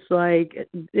 it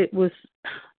was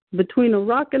between a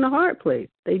rock and a hard place.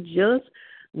 They just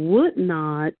would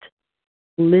not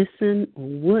listen,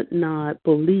 would not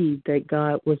believe that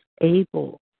God was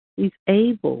able. He's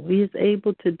able. He is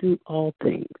able to do all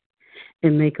things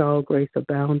and make all grace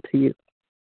abound to you.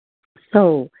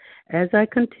 So, as I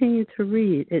continue to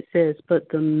read, it says, but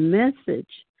the message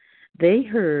they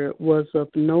heard was of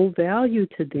no value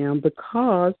to them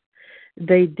because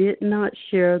they did not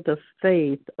share the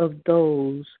faith of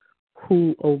those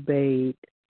who obeyed.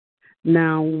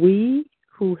 Now we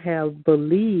who have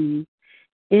believed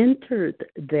entered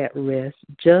that rest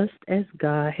just as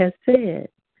God has said.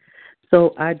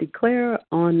 So I declare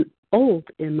on oath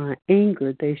in my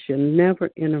anger they shall never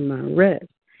enter my rest.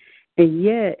 And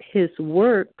yet His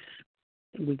works,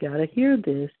 we got to hear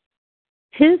this,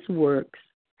 His works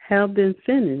have been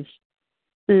finished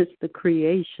since the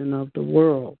creation of the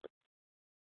world.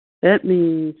 That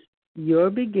means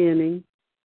your beginning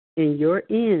and your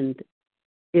end,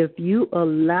 if you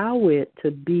allow it to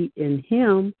be in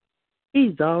Him,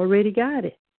 He's already got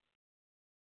it.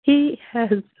 He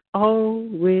has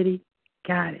already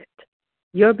got it.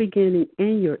 Your beginning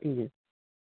and your end.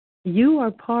 You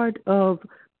are part of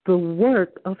the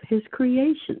work of His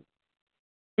creation.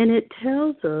 And it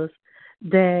tells us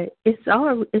that it's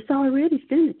already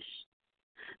finished.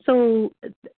 So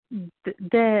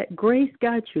that Grace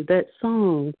Got You, that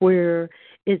song where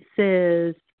it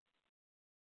says,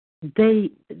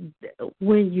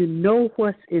 when you know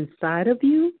what's inside of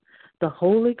you, the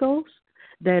Holy Ghost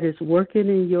that is working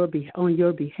on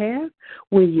your behalf,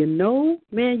 when you know,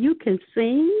 man, you can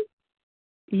sing,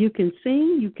 you can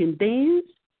dance.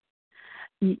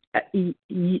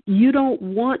 You don't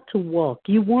want to walk,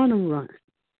 you want to run,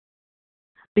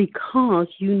 because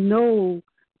you know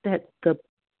that the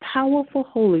powerful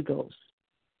Holy Ghost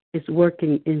is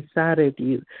working inside of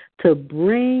you to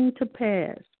bring to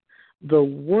pass the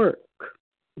work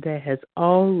that has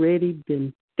already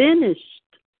been finished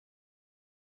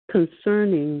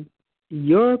concerning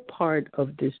your part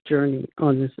of this journey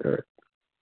on this earth.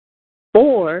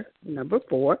 4, number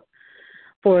 4,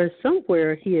 for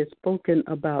somewhere he has spoken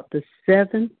about the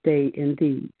seventh day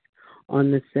indeed. On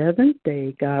the seventh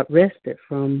day, God rested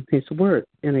from his work.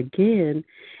 And again,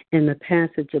 in the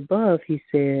passage above, he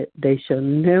said, they shall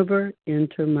never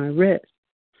enter my rest.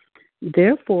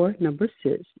 Therefore, number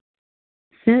 6,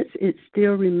 since it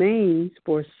still remains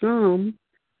for some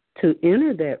to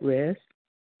enter that rest,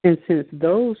 and since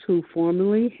those who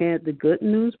formerly had the good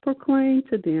news proclaimed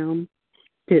to them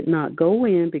did not go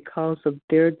in because of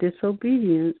their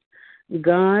disobedience,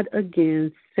 God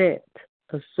again set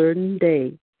a certain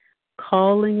day,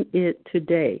 calling it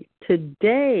today.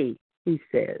 Today, he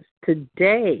says,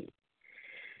 today.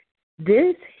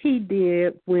 This he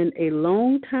did when a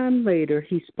long time later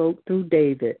he spoke through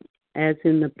David, as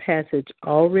in the passage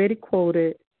already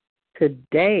quoted,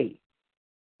 today,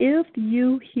 if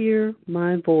you hear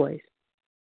my voice,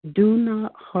 do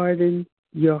not harden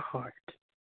your heart.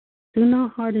 Do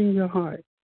not harden your heart.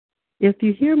 If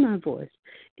you hear my voice,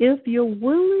 if you're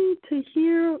willing to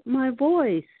hear my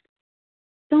voice,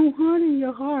 don't harden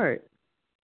your heart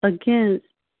against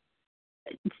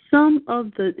some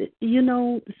of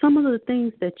the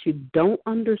things that you don't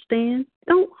understand.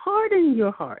 Don't harden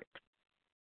your heart.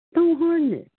 Don't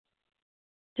harden it.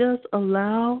 Just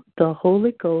allow the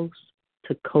Holy Ghost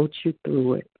to coach you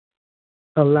through it.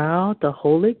 Allow the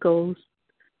Holy Ghost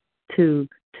to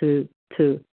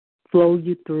flow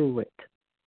you through it.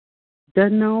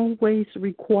 Doesn't always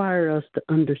require us to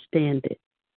understand it.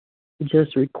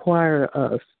 Just require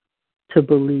us to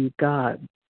believe God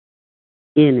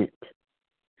in it.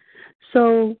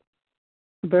 So,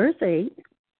 verse 8,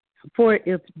 for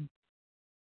if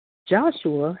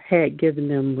Joshua had given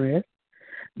them rest,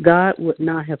 God would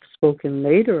not have spoken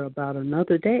later about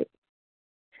another day.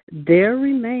 There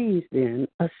remains then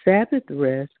a Sabbath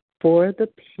rest for the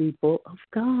people of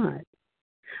God.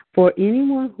 For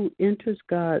anyone who enters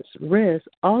God's rest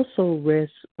also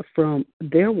rests from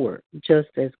their work, just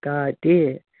as God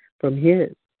did from his.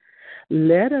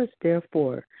 Let us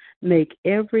therefore make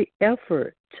every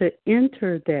effort to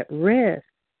enter that rest,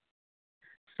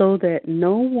 so that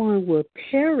no one will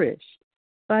perish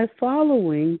by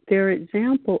following their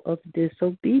example of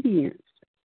disobedience.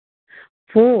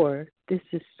 For this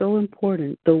is so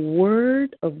important. The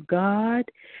Word of God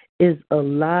is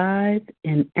alive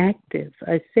and active.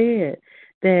 I said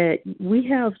that we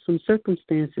have some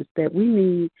circumstances that we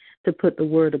need to put the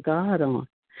Word of God on.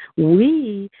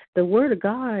 The Word of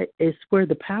God is where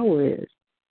the power is.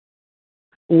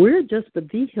 We're just the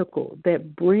vehicle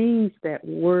that brings that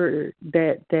word,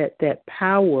 that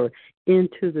power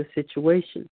into the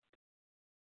situation.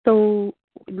 So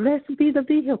let's be the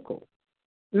vehicle.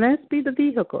 Let's be the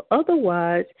vehicle.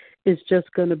 Otherwise, it's just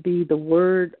going to be the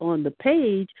word on the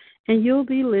page, and you'll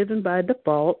be living by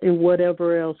default, and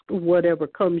whatever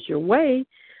comes your way,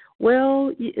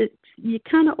 well, you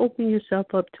kind of open yourself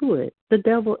up to it. The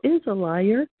devil is a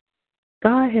liar.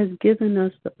 God has given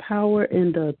us the power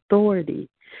and the authority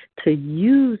to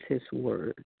use his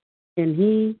word, and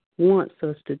he wants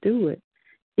us to do it.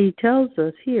 He tells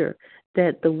us here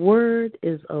that the word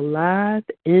is alive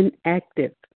and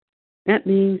active. That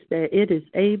means that it is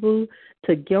able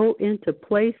to go into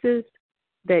places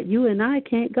that you and I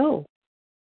can't go.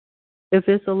 If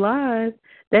it's alive,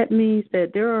 that means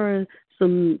that there are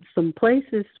some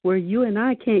places where you and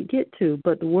I can't get to,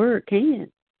 but the word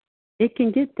can. It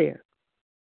can get there.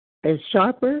 It's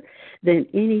sharper than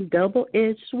any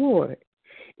double-edged sword.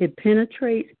 It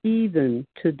penetrates even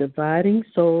to dividing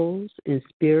souls and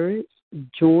spirits,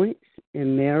 joints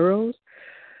and marrows.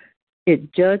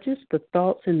 It judges the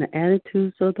thoughts and the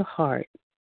attitudes of the heart.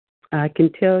 I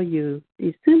can tell you,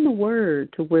 it's in the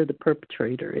word to where the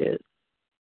perpetrator is.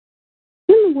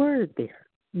 In the word there.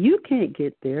 You can't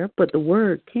get there, but the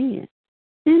word can.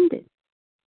 Send it.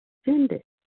 Send it.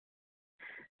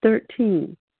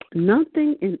 13.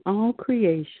 Nothing in all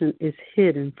creation is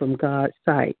hidden from God's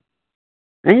sight.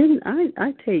 And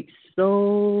I take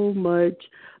so much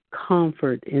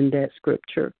comfort in that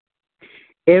scripture.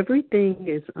 Everything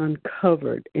is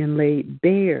uncovered and laid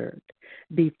bare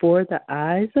before the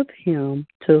eyes of him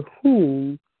to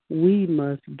whom we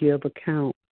must give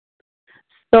account.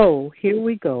 So here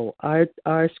we go,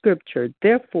 our scripture.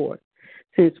 Therefore,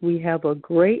 since we have a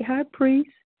great high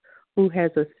priest who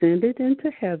has ascended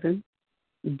into heaven,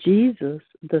 Jesus,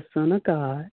 the Son of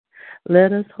God,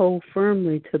 let us hold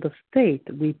firmly to the faith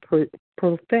we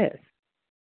profess.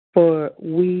 For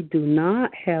we do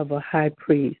not have a high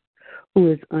priest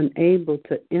who is unable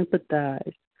to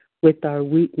empathize with our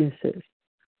weaknesses,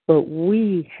 but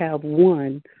we have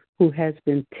one who has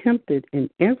been tempted in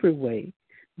every way,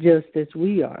 just as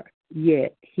we are,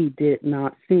 yet he did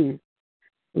not sin.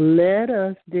 Let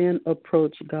us then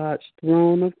approach God's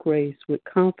throne of grace with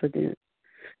confidence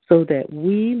so that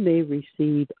we may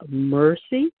receive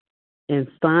mercy and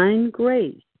find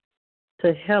grace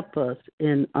to help us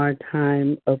in our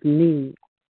time of need.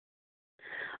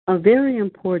 A very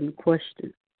important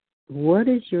question. What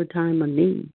is your time of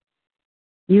need?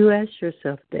 You ask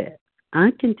yourself that. I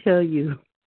can tell you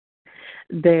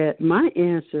that my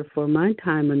answer for my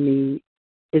time of need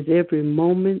is every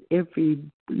moment, every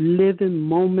living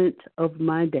moment of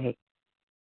my day.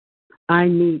 I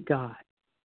need God.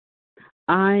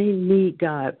 I need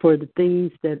God for the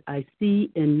things that I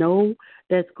see and know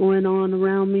that's going on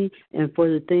around me, and for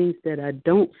the things that I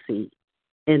don't see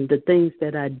and the things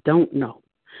that I don't know.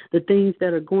 The things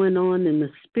that are going on in the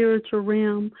spiritual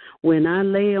realm when I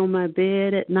lay on my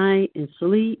bed at night and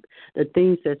sleep, the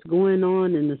things that's going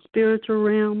on in the spiritual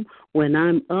realm when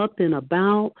I'm up and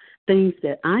about, things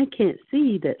that I can't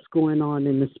see that's going on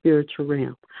in the spiritual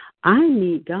realm. I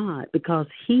need God because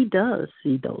He does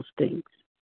see those things.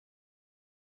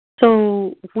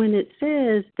 So when it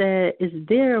says that it's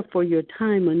there for your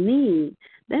time of need,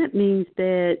 that means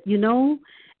that,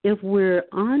 if we're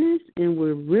honest and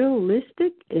we're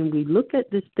realistic and we look at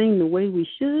this thing the way we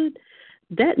should,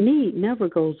 that need never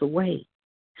goes away,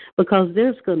 because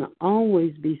there's going to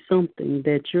always be something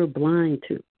that you're blind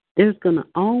to. There's going to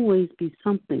always be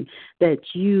something that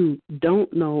you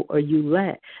don't know or you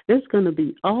lack. There's going to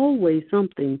be always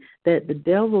something that the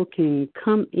devil can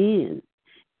come in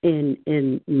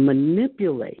and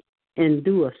manipulate and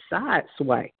do a side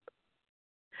swipe.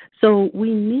 So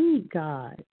we need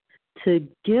God to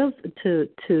give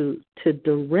to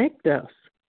direct us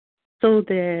so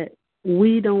that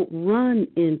we don't run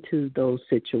into those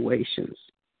situations.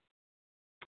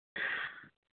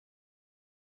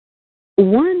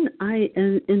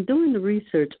 In doing the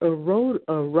research, a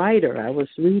writer, I was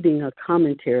reading a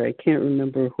commentary. I can't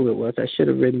remember who it was. I should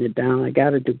have written it down. I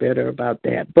got to do better about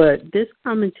that. But this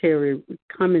commentator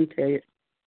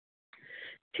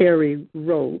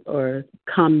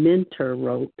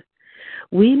wrote,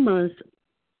 we must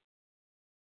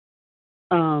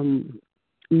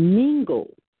mingle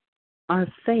our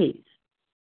faith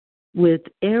with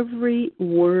every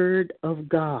word of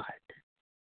God.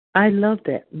 I love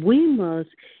that. We must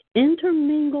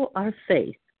intermingle our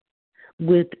faith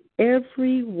with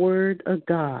every word of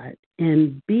God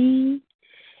and be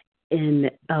in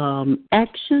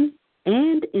action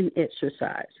and in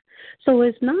exercise. So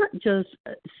it's not just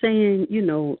saying,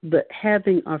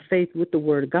 having our faith with the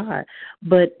Word of God,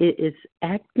 but it is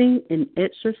acting and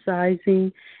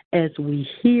exercising as we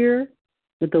hear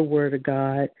the Word of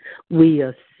God, we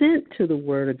assent to the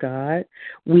Word of God,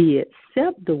 we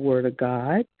accept the Word of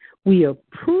God, we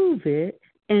approve it,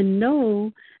 and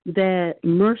know that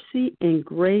mercy and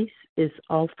grace is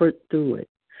offered through it.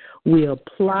 We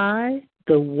apply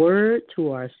the Word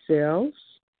to ourselves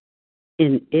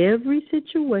in every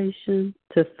situation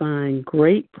to find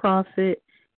great profit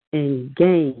and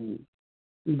gain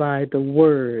by the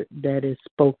Word that is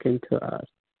spoken to us.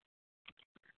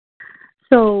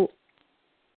 So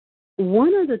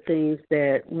one of the things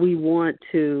that we want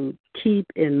to keep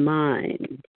in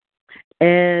mind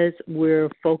as we're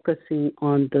focusing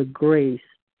on the grace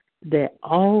that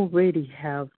already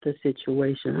have the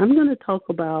situation, I'm going to talk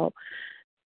about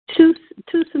two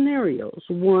scenarios.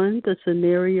 One, the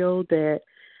scenario that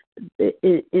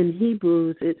in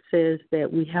Hebrews it says that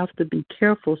we have to be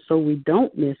careful so we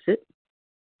don't miss it.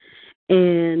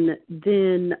 And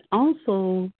then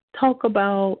also talk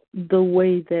about the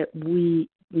way that we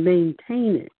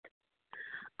maintain it.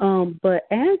 But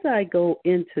as I go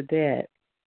into that,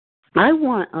 I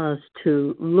want us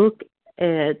to look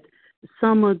at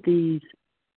some of these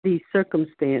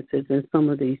circumstances and some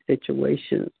of these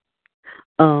situations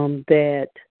that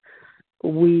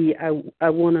I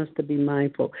want us to be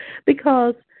mindful,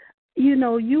 because you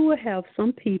will have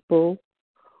some people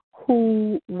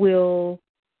who will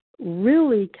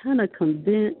really kind of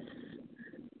convince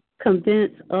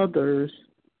others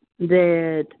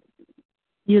that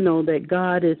that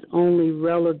God is only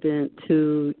relevant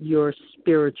to your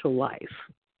spiritual life.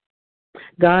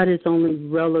 God is only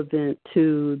relevant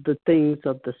to the things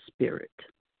of the Spirit.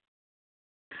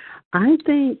 I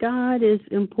think God is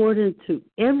important to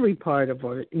every part of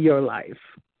your life,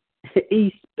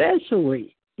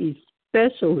 especially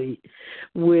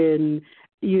when,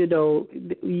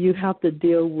 you have to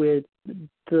deal with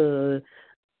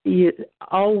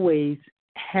always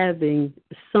having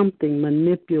something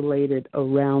manipulated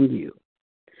around you.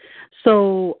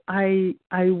 So I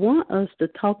want us to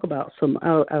talk about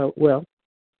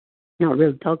not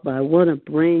really talk about. I want to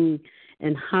bring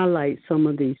and highlight some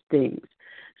of these things.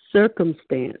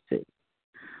 Circumstances.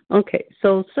 Okay,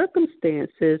 so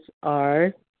circumstances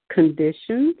are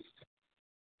conditions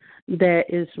that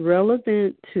is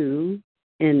relevant to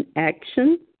an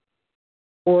action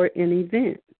or an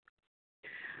event.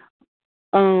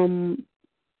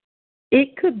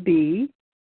 It could be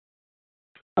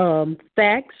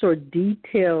facts or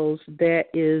details that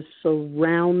is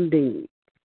surrounding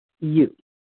you,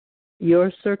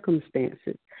 your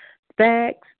circumstances.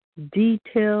 Facts,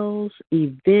 details,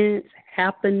 events,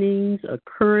 happenings,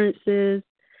 occurrences.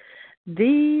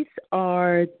 These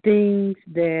are things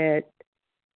that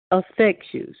affect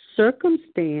you.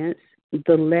 Circumstance,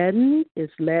 the Latin is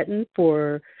Latin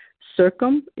for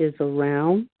circum is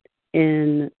around,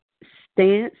 and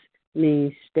stance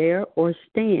means stare or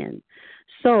stand.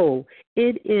 So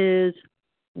it is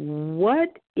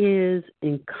what is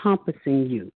encompassing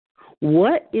you,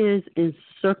 what is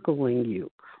encircling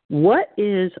you, what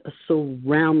is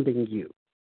surrounding you.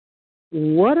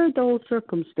 What are those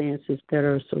circumstances that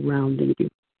are surrounding you?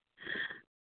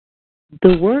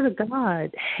 The Word of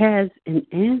God has an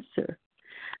answer.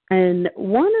 And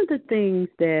one of the things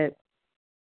that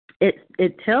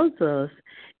it tells us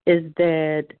is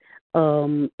that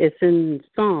it's in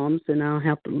Psalms, and I'll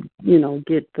have to,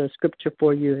 get the scripture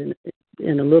for you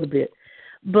in a little bit.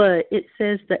 But it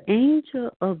says the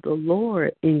angel of the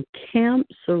Lord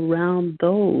encamps around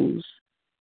those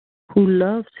who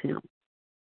loves him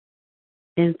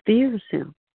and fears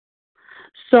him.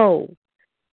 So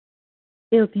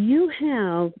if you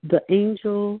have the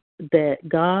angel that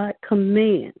God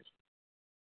commands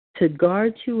to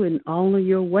guard you in all of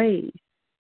your ways,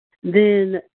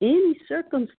 then any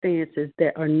circumstances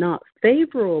that are not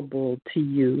favorable to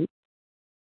you,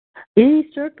 any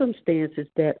circumstances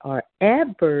that are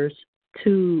adverse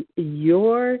to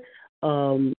your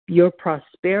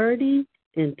prosperity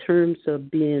in terms of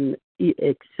being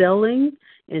excelling,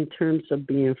 in terms of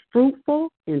being fruitful,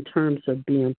 in terms of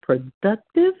being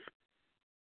productive,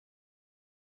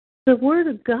 the Word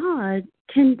of God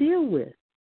can deal with.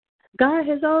 God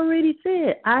has already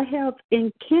said, I have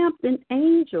encamped an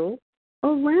angel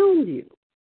around you.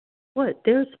 What?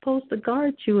 They're supposed to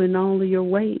guard you in all of your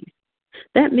ways.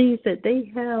 That means that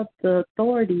they have the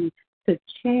authority to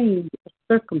change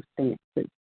circumstances.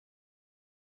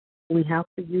 We have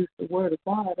to use the Word of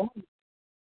God on it.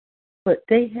 But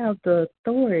they have the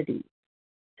authority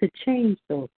to change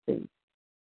those things.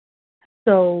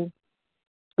 So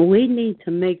we need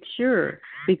to make sure,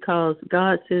 because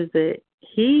God says that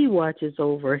He watches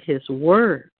over His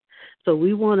Word. So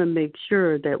we want to make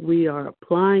sure that we are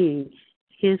applying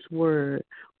His Word,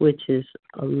 which is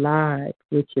alive,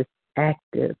 which is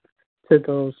active, to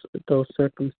those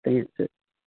circumstances.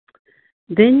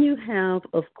 Then you have,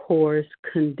 of course,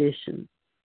 conditions.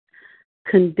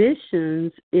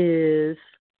 Conditions is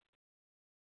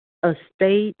a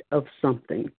state of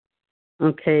something,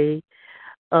 okay?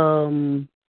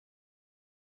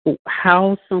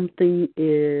 How something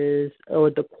is, or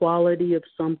the quality of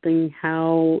something,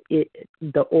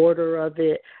 the order of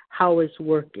it, how it's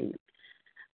working.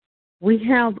 We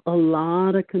have a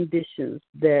lot of conditions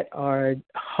that are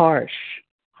harsh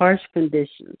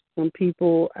conditions. Some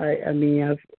people, I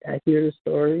hear the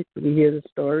stories, we hear the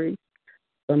stories.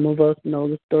 Some of us know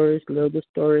the stories, live the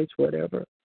stories, whatever.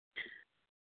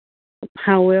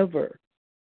 However,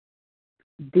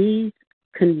 these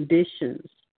conditions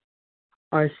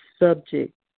are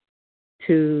subject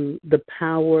to the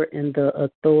power and the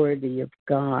authority of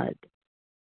God.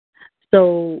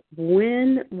 So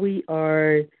when we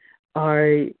are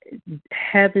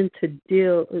having to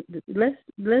deal,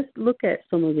 let's look at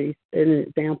some of these, an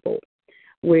example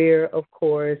where, of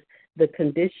course, the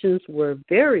conditions were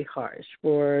very harsh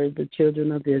for the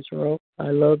children of Israel. I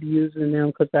love using them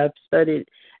because I've studied,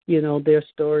 their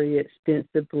story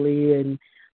extensively, and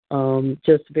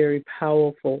just very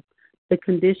powerful. The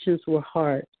conditions were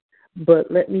hard,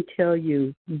 but let me tell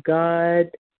you,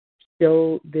 God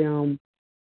showed them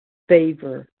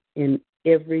favor in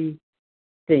everything.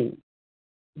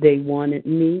 They wanted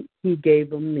meat, He gave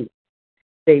them meat.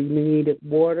 They needed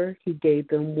water, He gave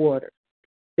them water.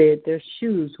 Said their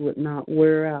shoes would not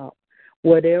wear out.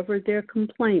 Whatever their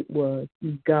complaint was,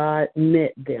 God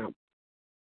met them.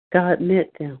 God met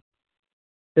them.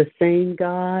 The same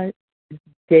God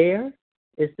there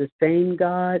is the same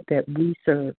God that we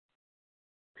serve.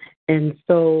 And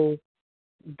so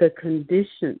the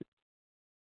conditions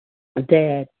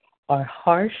that are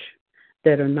harsh,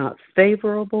 that are not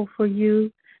favorable for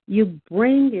you, you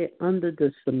bring it under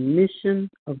the submission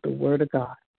of the Word of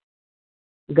God.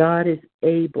 God is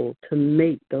able to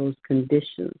make those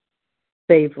conditions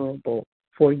favorable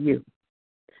for you,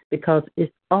 because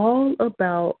it's all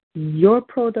about your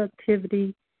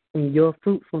productivity and your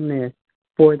fruitfulness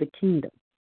for the kingdom.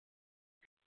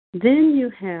 Then you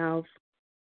have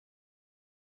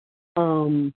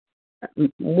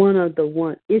one of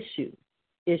the issues.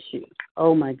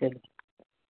 Oh my goodness.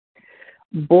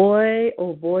 Boy,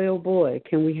 oh boy, oh boy,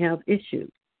 can we have issues.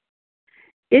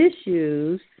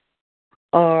 Issues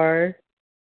are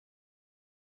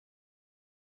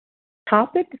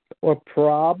topics or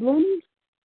problems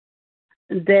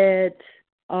that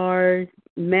are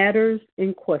matters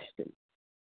in question.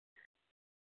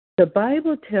 The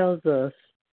Bible tells us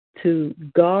to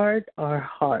guard our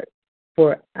heart,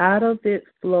 for out of it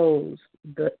flows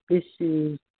the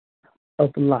issues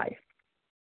of life.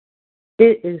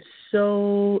 It is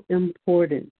so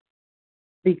important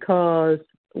because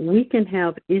we can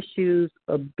have issues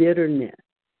of bitterness,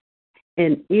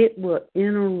 and it will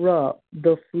interrupt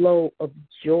the flow of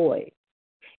joy.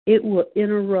 It will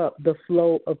interrupt the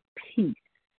flow of peace.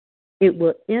 It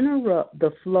will interrupt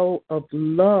the flow of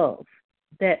love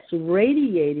that's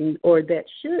radiating, or that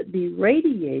should be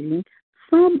radiating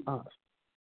from us.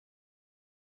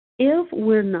 If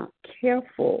we're not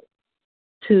careful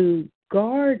to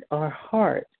guard our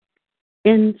hearts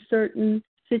in certain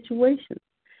situations,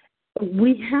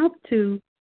 we have to,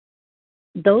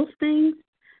 those things,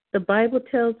 the Bible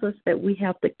tells us that we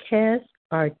have to cast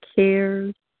our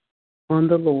cares on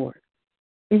the Lord.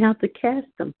 We have to cast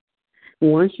them.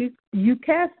 Once you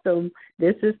cast them,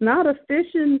 this is not a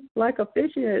fishing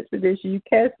expedition. You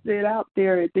cast it out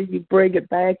there and then you bring it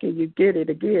back and you get it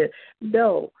again.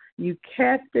 No, you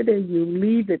cast it and you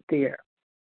leave it there.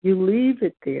 You leave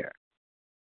it there.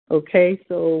 Okay,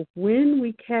 so when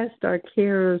we cast our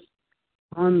cares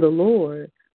on the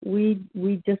Lord, we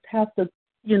just have to,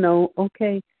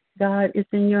 okay, God,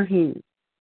 it's in your hands.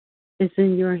 It's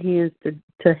in your hands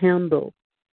to handle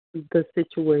the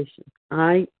situation.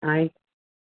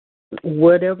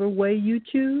 Whatever way you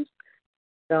choose,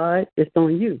 God, it's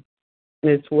on you.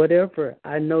 It's whatever.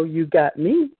 I know you got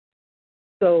me.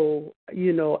 So,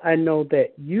 I know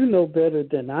that you know better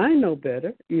than I know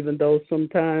better, even though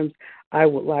sometimes I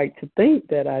would like to think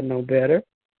that I know better.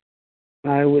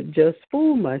 I would just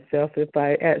fool myself if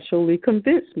I actually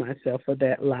convinced myself of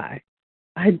that lie.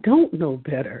 I don't know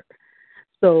better.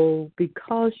 So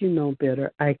because you know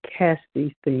better, I cast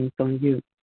these things on you.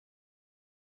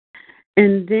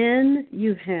 And then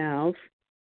you have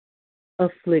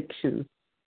afflictions.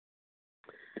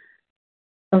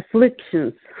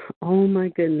 Afflictions, oh my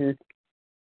goodness.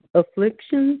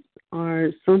 Afflictions are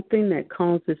something that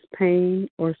causes pain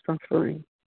or suffering.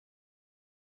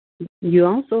 You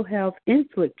also have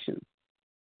inflictions.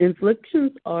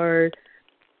 Inflictions are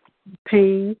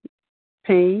pain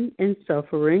and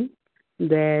suffering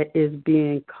that is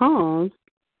being caused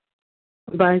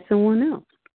by someone else.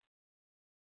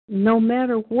 No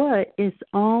matter what, it's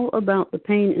all about the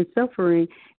pain and suffering.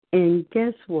 And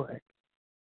guess what?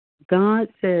 God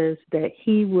says that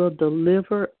He will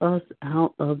deliver us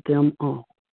out of them all.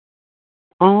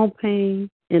 All pain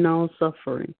and all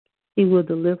suffering. He will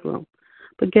deliver them.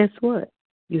 But guess what?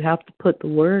 You have to put the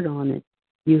word on it.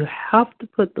 You have to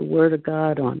put the word of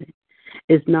God on it.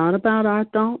 It's not about our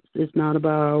thoughts. It's not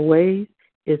about our ways.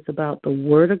 It's about the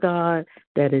word of God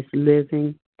that is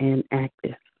living and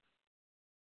active.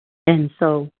 And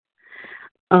so,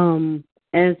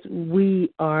 as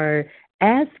we are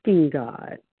asking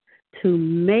God to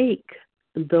make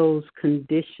those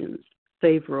conditions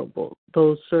favorable,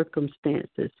 those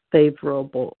circumstances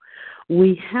favorable,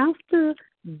 we have to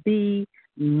be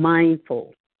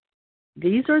mindful.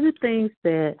 These are the things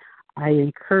that I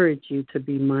encourage you to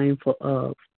be mindful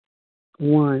of.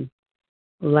 1,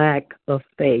 lack of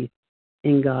faith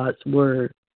in God's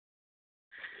word.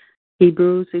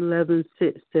 Hebrews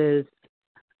 11:6 says,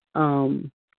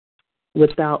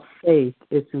 without faith,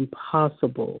 it's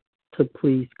impossible to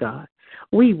please God.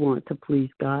 We want to please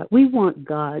God. We want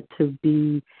God to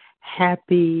be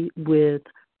happy with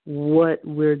what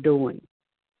we're doing.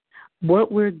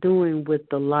 What we're doing with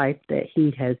the life that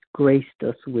He has graced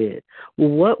us with.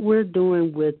 What we're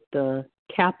doing with the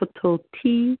capital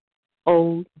TODAY.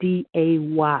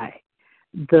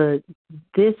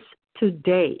 This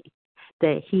today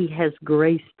that He has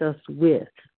graced us with.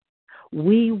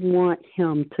 We want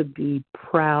Him to be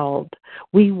proud.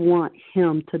 We want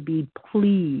Him to be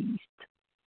pleased.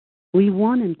 We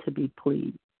want Him to be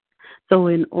pleased. So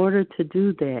in order to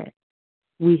do that,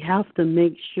 we have to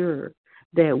make sure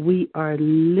that we are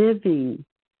living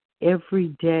every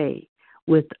day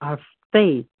with our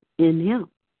faith in Him.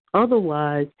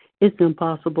 Otherwise, it's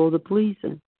impossible to please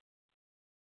Him.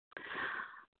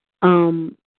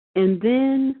 And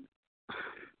then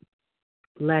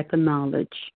lack of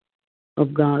knowledge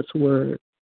of God's word.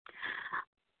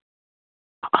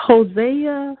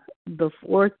 Hosea, the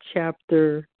 4th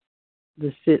chapter,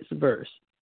 the 6th verse.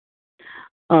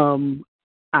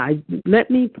 Let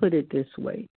me put it this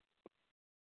way.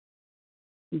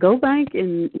 Go back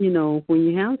and, when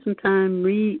you have some time,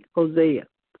 read Hosea.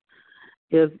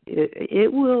 If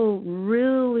it will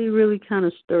really, really kind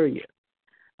of stir you.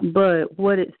 But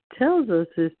what it tells us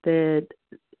is that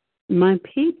my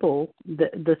people,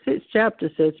 the 6th chapter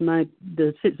says,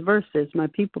 the 6th verse says, my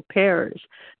people perish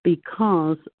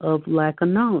because of lack of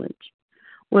knowledge.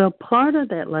 Well, part of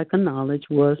that lack of knowledge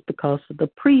was because the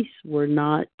priests were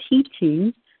not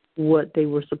teaching what they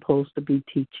were supposed to be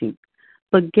teaching.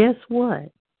 But guess what?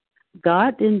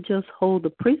 God didn't just hold the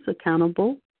priests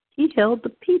accountable. He held the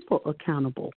people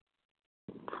accountable.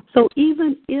 So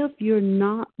even if you're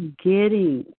not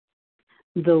getting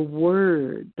the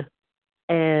word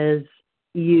as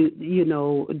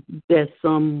that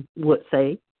some would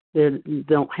say, that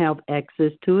don't have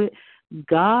access to it,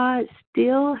 God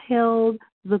still held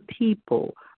the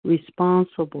people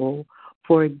responsible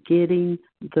for getting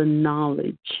the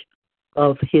knowledge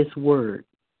of his word.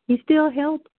 He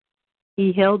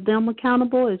held them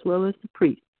accountable as well as the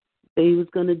priests. So he was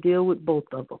going to deal with both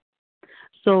of them.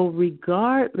 So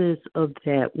regardless of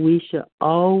that, we should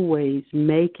always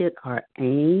make it our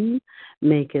aim,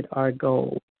 make it our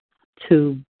goal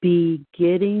to be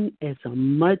getting as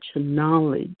much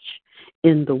knowledge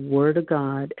in the Word of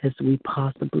God as we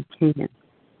possibly can.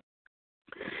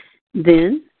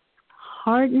 Then,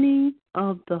 hardening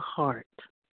of the heart.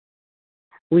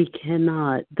 We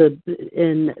cannot.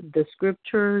 In the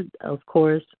scripture, of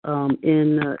course,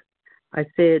 I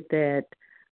said that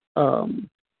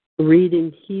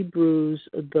reading Hebrews,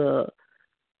 the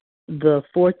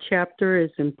 4th chapter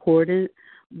is important,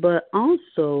 but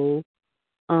also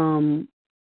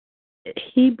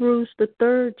Hebrews, the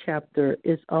 3rd chapter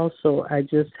is also, I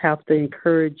just have to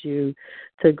encourage you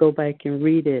to go back and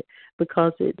read it,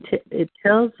 because it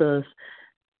tells us,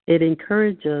 it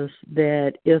encourages us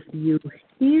that if you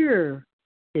hear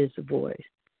his voice,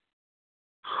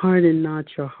 harden not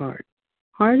your heart.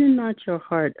 Harden not your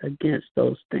heart against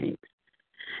those things.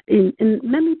 And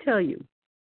let me tell you,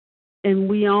 and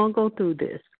we all go through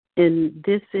this, and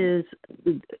this is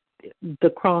the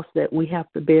cross that we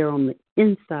have to bear on the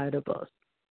inside of us.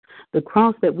 The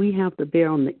cross that we have to bear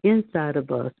on the inside of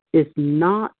us is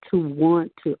not to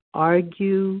want to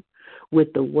argue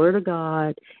with the Word of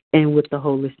God and with the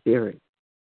Holy Spirit.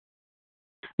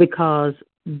 Because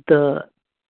the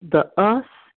us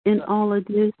in all of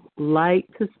this like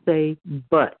to say,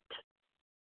 but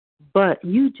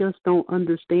you just don't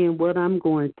understand what I'm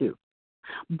going through.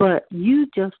 But you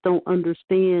just don't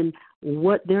understand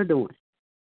what they're doing.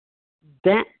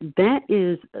 That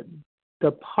is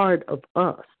the part of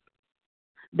us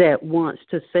that wants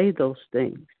to say those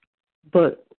things.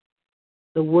 But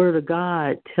the Word of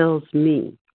God tells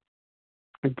me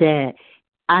that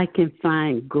I can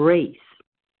find grace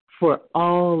for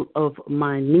all of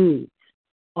my needs,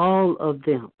 all of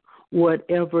them,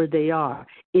 whatever they are.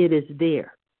 It is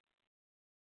there.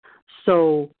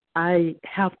 So I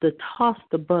have to toss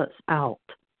the butts out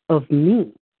of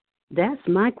me. That's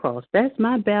my cross. That's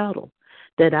my battle.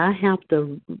 That I have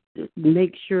to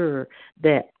make sure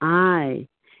that I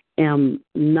am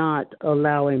not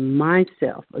allowing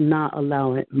myself, not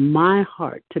allowing my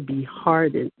heart to be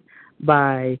hardened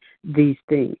by these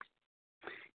things.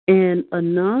 And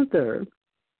another,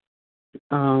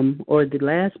 or the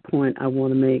last point I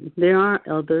want to make, there are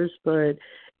others, but,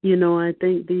 I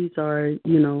think these are,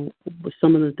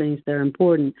 some of the things that are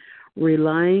important.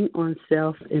 Relying on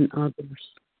self and others.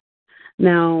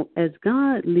 Now, as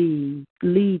God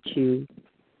leads you,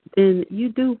 then you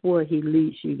do what he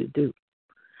leads you to do.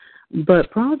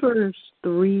 But Proverbs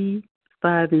 3,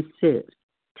 5, and 6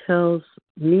 tells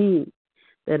me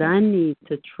that I need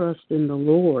to trust in the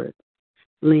Lord,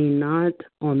 lean not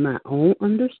on my own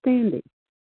understanding.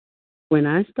 When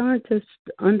I start to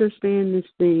understand this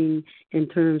thing in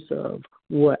terms of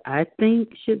what I think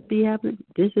should be happening,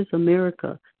 this is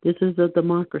America. This is a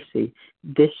democracy.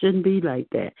 This shouldn't be like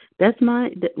that. That's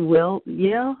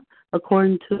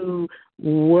according to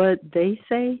what they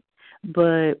say,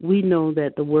 but we know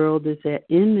that the world is at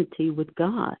enmity with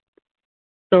God.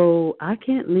 So I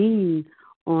can't lean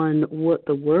on what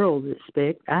the world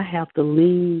expects. I have to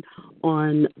lean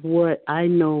on what I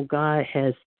know God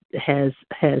has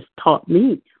taught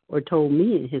me or told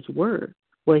me in his word,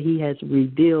 what he has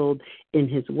revealed in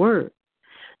his word.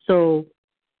 So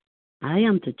I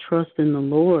am to trust in the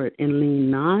Lord and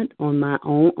lean not on my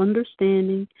own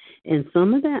understanding. And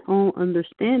some of that own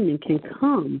understanding can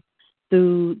come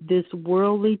through this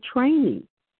worldly training.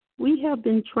 We have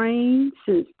been trained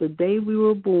since the day we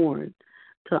were born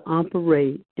to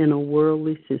operate in a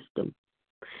worldly system.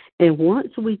 And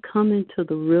once we come into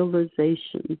the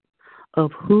realization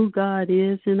of who God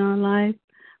is in our life,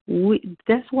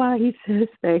 that's why he says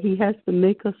that he has to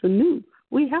make us anew.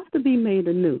 We have to be made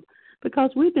anew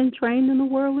because we've been trained in a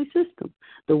worldly system.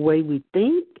 The way we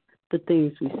think, the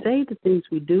things we say, the things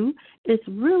we do, it's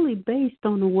really based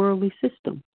on the worldly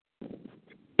system.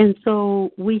 And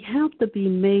so we have to be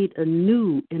made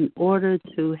anew in order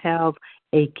to have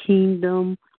a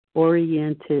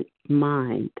kingdom-oriented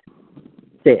mindset,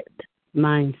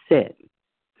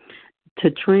 to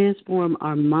transform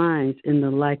our minds in the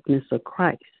likeness of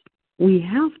Christ. We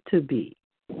have to be.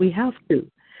 We have to.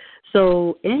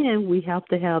 So, and we have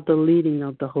to have the leading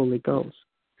of the Holy Ghost.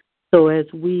 So as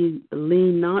we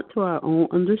lean not to our own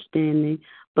understanding,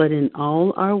 but in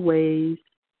all our ways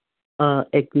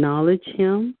acknowledge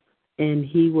him, and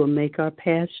he will make our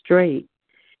path straight,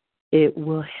 it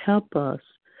will help us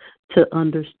to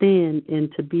understand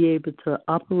and to be able to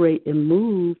operate and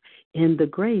move in the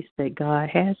grace that God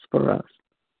has for us.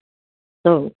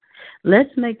 So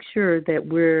let's make sure that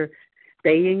we're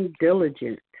staying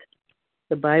diligent.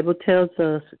 The Bible tells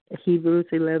us, Hebrews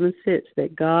 11:6,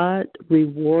 that God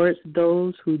rewards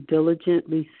those who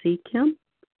diligently seek him.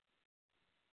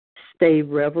 Stay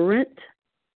reverent.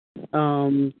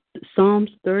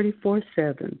 Psalms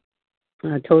 34:7.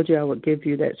 I told you I would give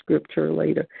you that scripture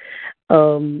later.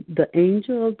 The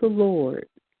angel of the Lord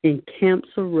encamps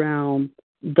around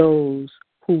those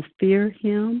who fear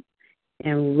him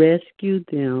and rescue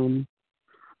them.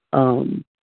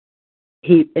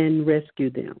 Rescue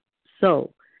them.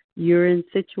 So you're in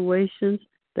situations,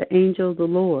 the angel of the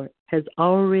Lord has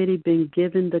already been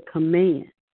given the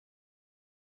command,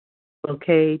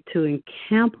 to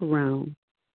encamp around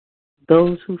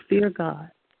those who fear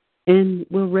God and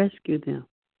will rescue them.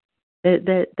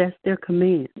 That's their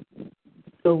command.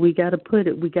 So we got to put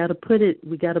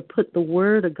the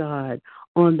word of God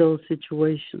on those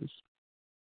situations.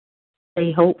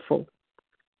 Stay hopeful.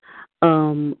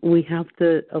 We have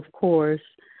to, of course,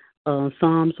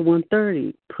 Psalms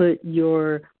 130, put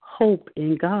your hope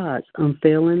in God's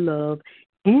unfailing love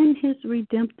and his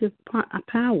redemptive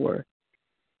power,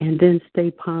 and then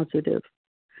stay positive.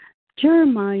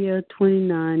 Jeremiah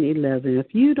 29:11.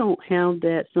 If you don't have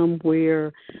that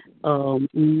somewhere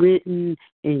written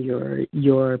in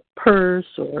your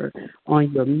purse or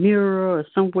on your mirror or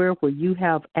somewhere where you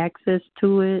have access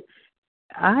to it,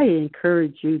 I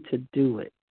encourage you to do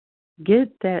it.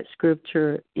 Get that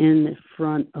scripture in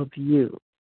front of you.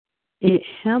 It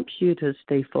helps you to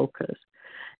stay focused,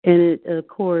 and it of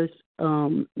course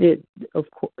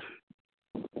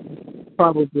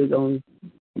probably going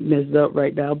mess it up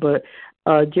right now, but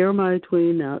Jeremiah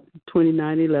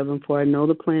 29:11, for I know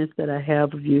the plans that I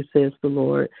have of you, says the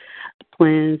Lord,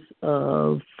 plans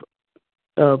of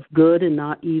good and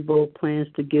not evil, plans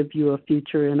to give you a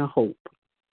future and a hope.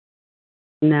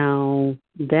 Now,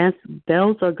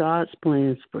 those are God's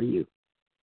plans for you.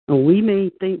 And we may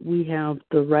think we have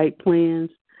the right plans,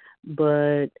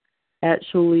 but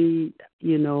actually,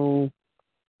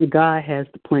 God has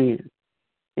the plan,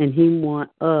 and he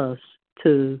wants us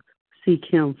to seek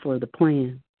him for the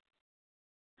plan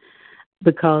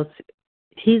because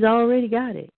he's already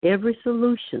got it. Every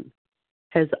solution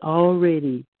has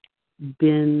already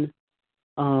been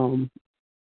made.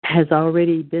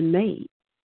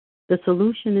 The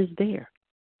solution is there.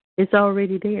 It's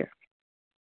already there.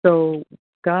 So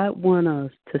God wants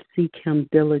us to seek him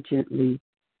diligently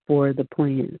for the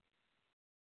plan.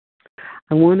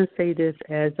 I want to say this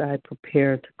as I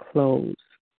prepare to close.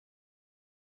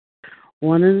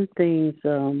 One of the things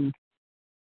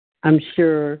I'm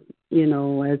sure,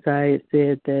 as I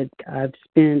said, that I've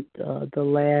spent the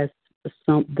last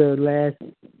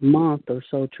month or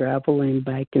so traveling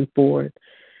back and forth.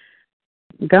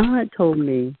 God told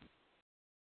me,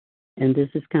 and this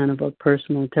is kind of a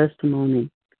personal testimony,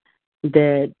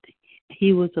 that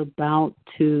he was about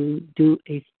to do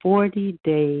a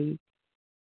 40-day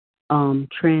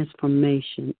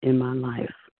transformation in my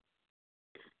life.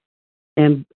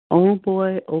 And oh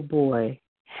boy,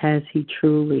 has he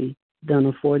truly done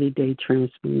a 40-day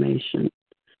transformation.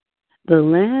 The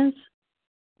last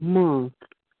month,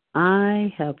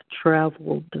 I have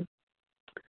traveled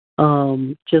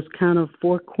just kind of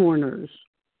four corners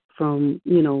from,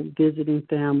 visiting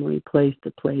family place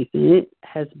to place. And it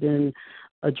has been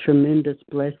a tremendous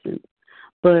blessing.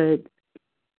 But,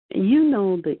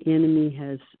 the enemy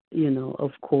has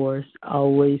of course,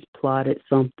 always plotted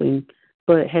something,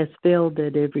 but has failed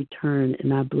at every turn,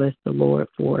 and I bless the Lord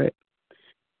for it.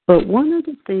 But one of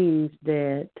the things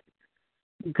that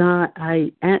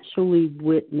I actually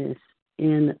witnessed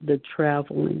in the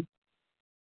traveling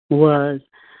was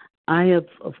I have,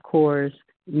 of course,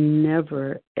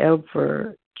 never,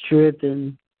 ever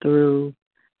driven through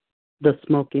the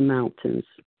Smoky Mountains.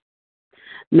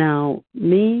 Now,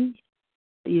 me,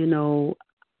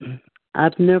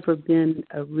 I've never been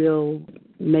a real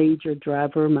major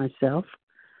driver myself,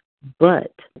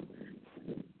 but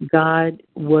God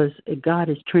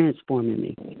is transforming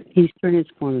me. He's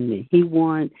transforming me. He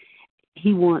wants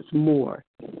more,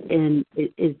 and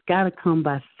it's got to come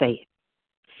by faith.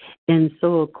 And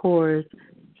so, of course,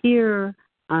 here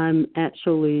I've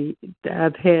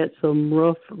had some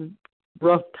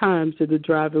rough times in the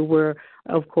driving where,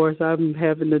 of course, I'm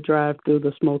having to drive through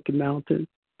the Smoky Mountains.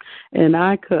 And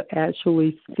I could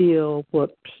actually feel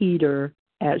what Peter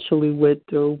actually went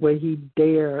through when he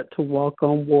dared to walk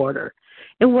on water.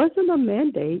 It wasn't a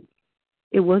mandate.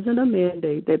 It wasn't a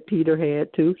mandate that Peter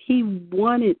had to. He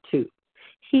wanted to.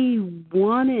 He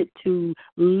wanted to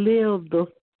live the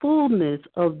fullness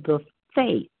of the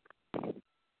faith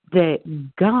that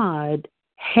God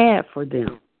had for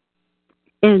them.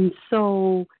 And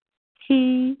so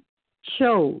he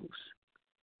chose,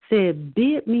 said,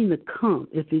 bid me to come.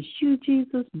 If it's you,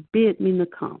 Jesus, bid me to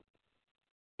come.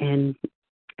 And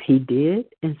he did.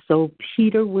 And so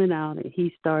Peter went out and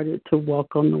he started to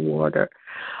walk on the water.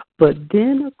 But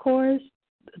then, of course,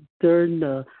 during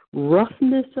the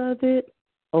roughness of it,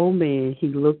 oh man, he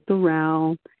looked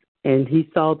around and he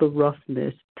saw the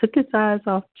roughness, took his eyes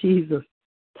off Jesus.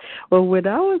 Well, when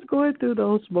I was going through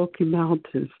those Smoky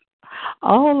Mountains,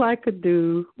 all I could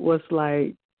do was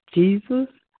like, Jesus,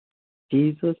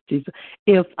 Jesus, Jesus.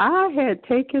 If I had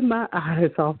taken my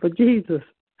eyes off of Jesus,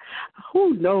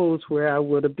 who knows where I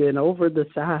would have been, over the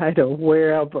side or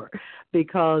wherever,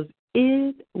 because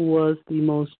it was the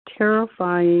most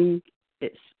terrifying,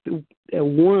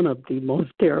 one of the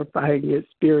most terrifying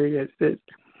experiences,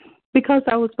 because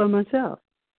I was by myself.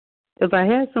 If I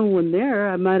had someone there,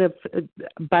 I might have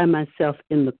by myself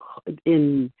in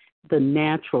the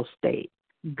natural state.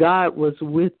 God was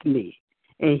with me,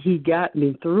 and he got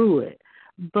me through it.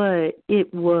 But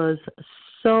it was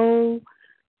so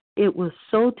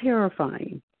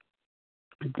terrifying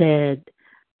that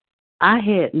I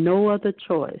had no other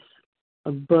choice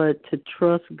but to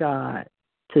trust God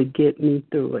to get me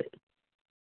through it.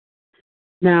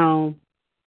 Now,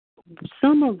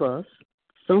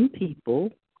 some people,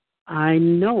 I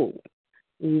know,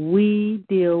 we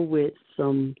deal with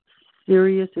some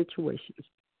serious situations.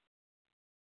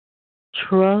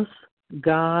 Trust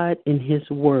God in his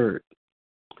word.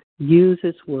 Use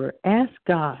his word. Ask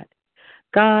God,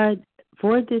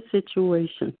 for this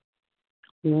situation,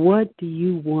 what do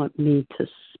you want me to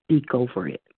speak over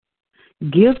it?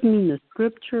 Give me the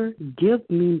scripture, give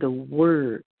me the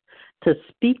word to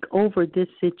speak over this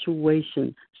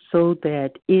situation so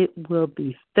that it will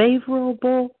be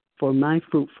favorable for my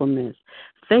fruitfulness,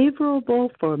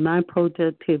 favorable for my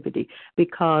productivity,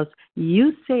 because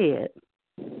you said,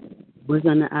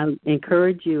 I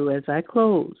encourage you as I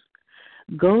close,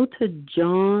 go to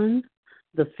John,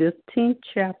 the 15th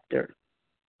chapter.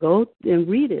 Go and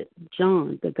read it,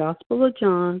 John, the Gospel of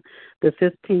John, the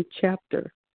 15th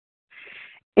chapter.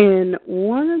 And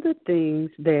one of the things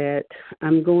that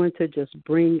I'm going to just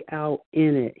bring out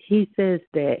in it, he says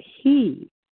that he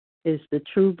is the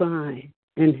true vine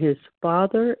and his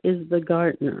Father is the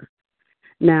gardener.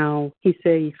 Now, he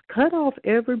says, cut off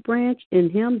every branch in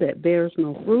him that bears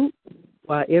no fruit,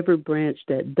 while every branch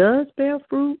that does bear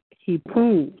fruit, he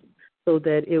prunes, so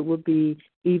that it will be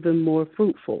even more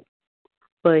fruitful.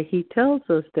 But he tells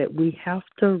us that we have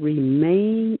to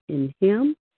remain in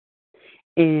him,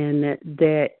 and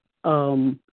that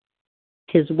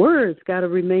his words got to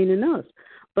remain in us.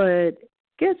 But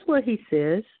guess what he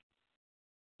says?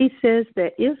 He says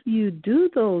that if you do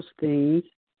those things,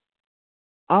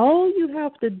 all you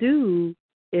have to do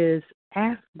is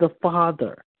ask the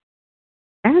Father.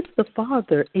 Ask the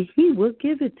Father, and he will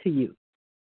give it to you.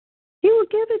 He will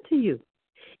give it to you.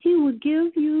 He will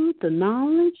give you the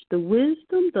knowledge, the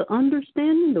wisdom, the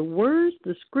understanding, the words,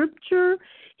 the scripture.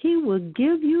 He will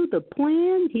give you the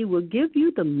plan. He will give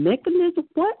you the mechanism,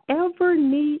 whatever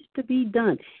needs to be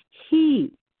done.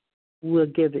 He will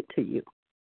give it to you.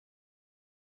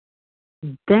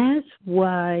 That's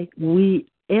why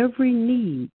every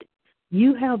need,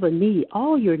 you have a need.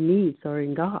 All your needs are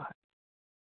in God.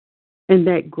 And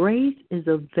that grace is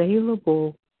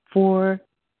available for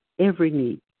every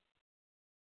need.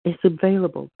 It's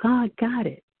available. God got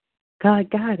it. God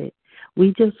got it.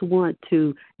 We just want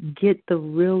to get the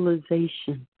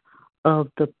realization of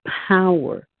the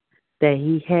power that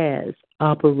He has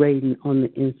operating on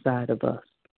the inside of us.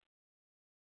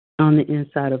 On the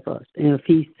inside of us. And if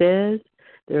He says,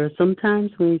 there are some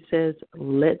times when He says,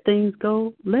 let things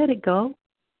go, let it go.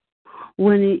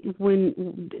 When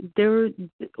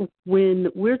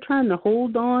we're trying to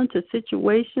hold on to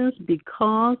situations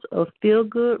because of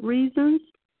feel-good reasons,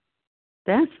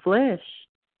 that's flesh.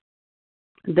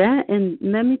 That, and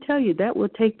let me tell you, that will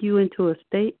take you into a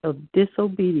state of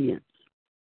disobedience.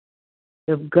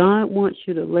 If God wants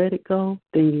you to let it go,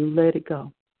 then you let it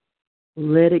go.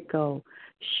 Let it go.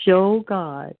 Show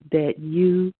God that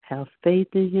you have faith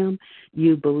in Him,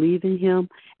 you believe in Him.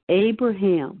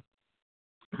 Abraham,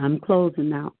 I'm closing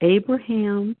now.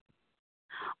 Abraham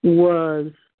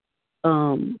was,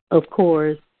 of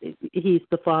course, he's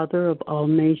the father of all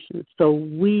nations. So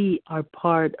we are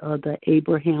part of the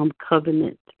Abraham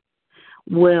covenant.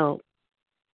 Well,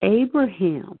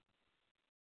 Abraham,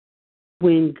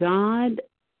 when God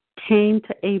came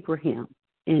to Abraham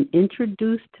and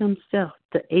introduced Himself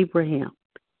to Abraham,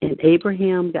 and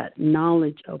Abraham got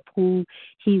knowledge of who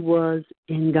he was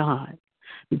in God,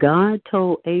 God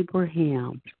told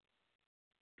Abraham,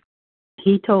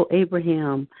 He told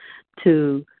Abraham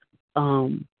to,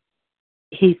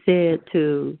 he said,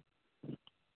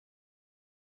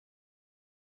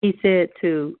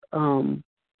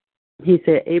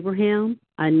 Abraham,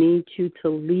 I need you to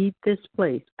leave this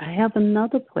place. I have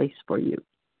another place for you.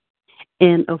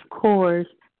 And of course,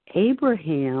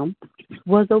 Abraham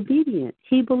was obedient.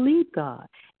 He believed God.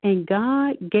 And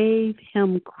God gave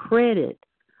him credit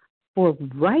for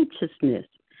righteousness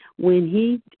when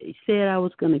He said, I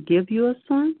was going to give you a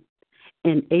son.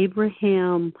 And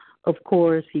Abraham, of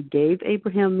course, He gave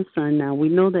Abraham the son. Now, we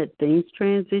know that things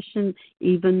transition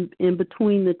even in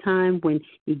between the time when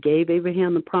He gave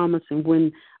Abraham the promise and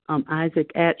when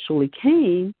Isaac actually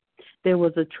came. There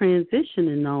was a transition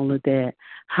in all of that.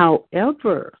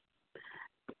 However,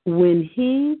 when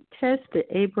He tested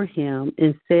Abraham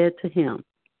and said to him,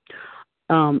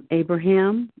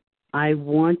 Abraham, I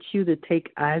want you to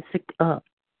take Isaac up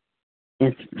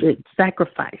and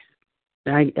sacrifice.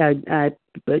 I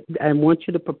want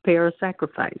you to prepare a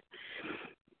sacrifice.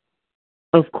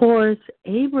 Of course,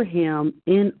 Abraham,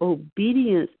 in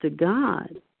obedience to God,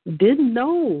 didn't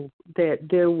know that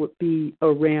there would be a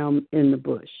ram in the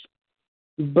bush.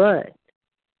 But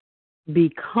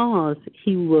because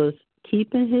he was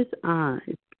keeping his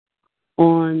eyes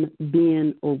on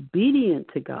being obedient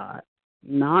to God,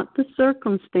 not the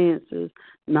circumstances,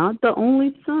 not the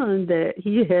only son that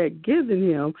He had given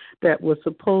him that was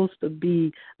supposed to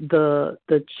be the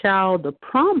child of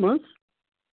promise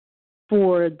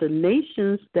for the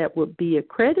nations that would be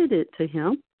accredited to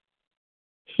him,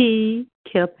 he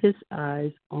kept his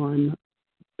eyes on,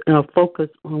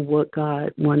 focused on what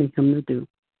God wanted him to do.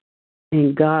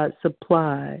 And God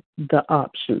supplied the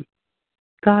option.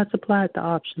 God supplied the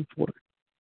option for it.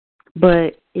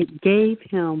 But it gave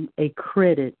him a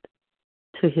credit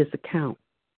to his account.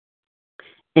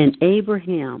 And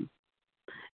Abraham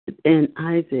and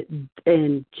Isaac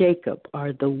and Jacob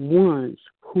are the ones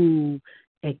who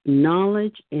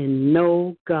acknowledge and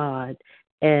know God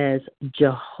as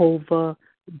Jehovah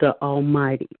the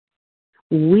Almighty.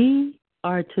 We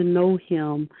are to know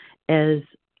Him as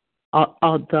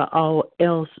the all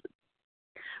else.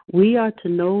 We are to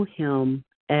know Him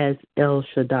as El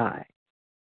Shaddai.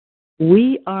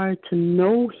 We are to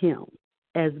know Him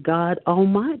as God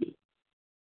Almighty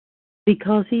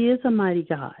because He is a mighty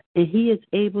God and He is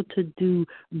able to do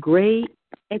great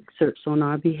excerpts on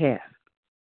our behalf.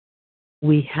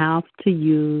 We have to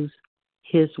use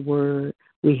His word.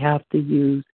 We have to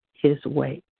use His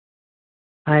way.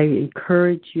 I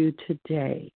encourage you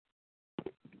today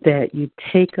that you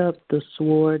take up the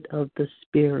sword of the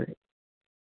Spirit,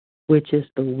 which is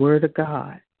the Word of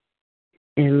God,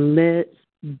 and let's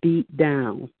beat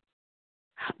down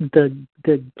the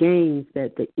gains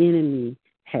that the enemy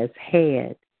has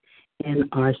had in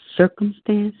our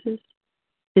circumstances,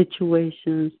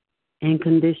 situations, and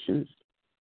conditions.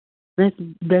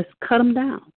 Let's cut them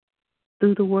down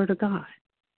through the Word of God.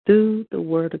 Through the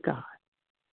Word of God.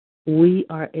 We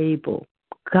are able.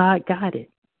 God got it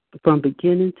from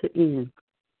beginning to end,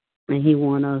 and He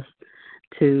wants us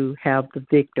to have the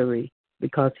victory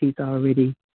because He's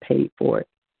already paid for it.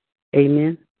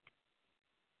 Amen.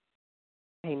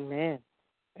 Amen.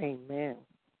 Amen.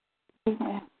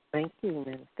 Amen. Thank you,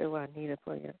 Minister Juanita,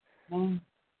 for your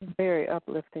very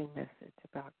uplifting message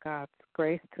about God's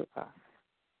grace to us.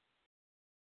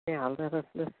 Now let us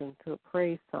listen to a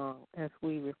praise song as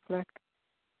we reflect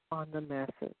on the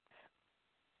message.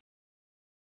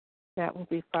 That will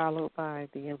be followed by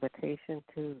the invitation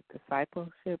to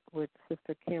discipleship, which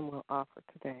Sister Kim will offer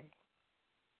today.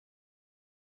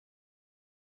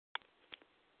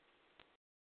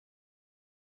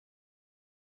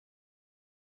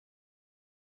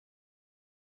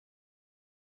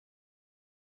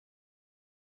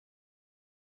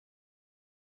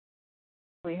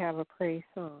 We have a praise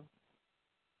song.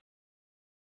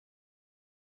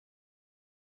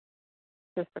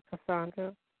 Sister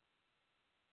Cassandra.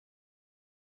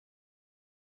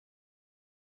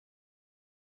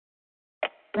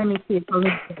 Let me see if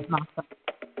Elizabeth is myself.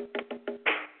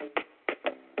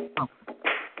 Oh.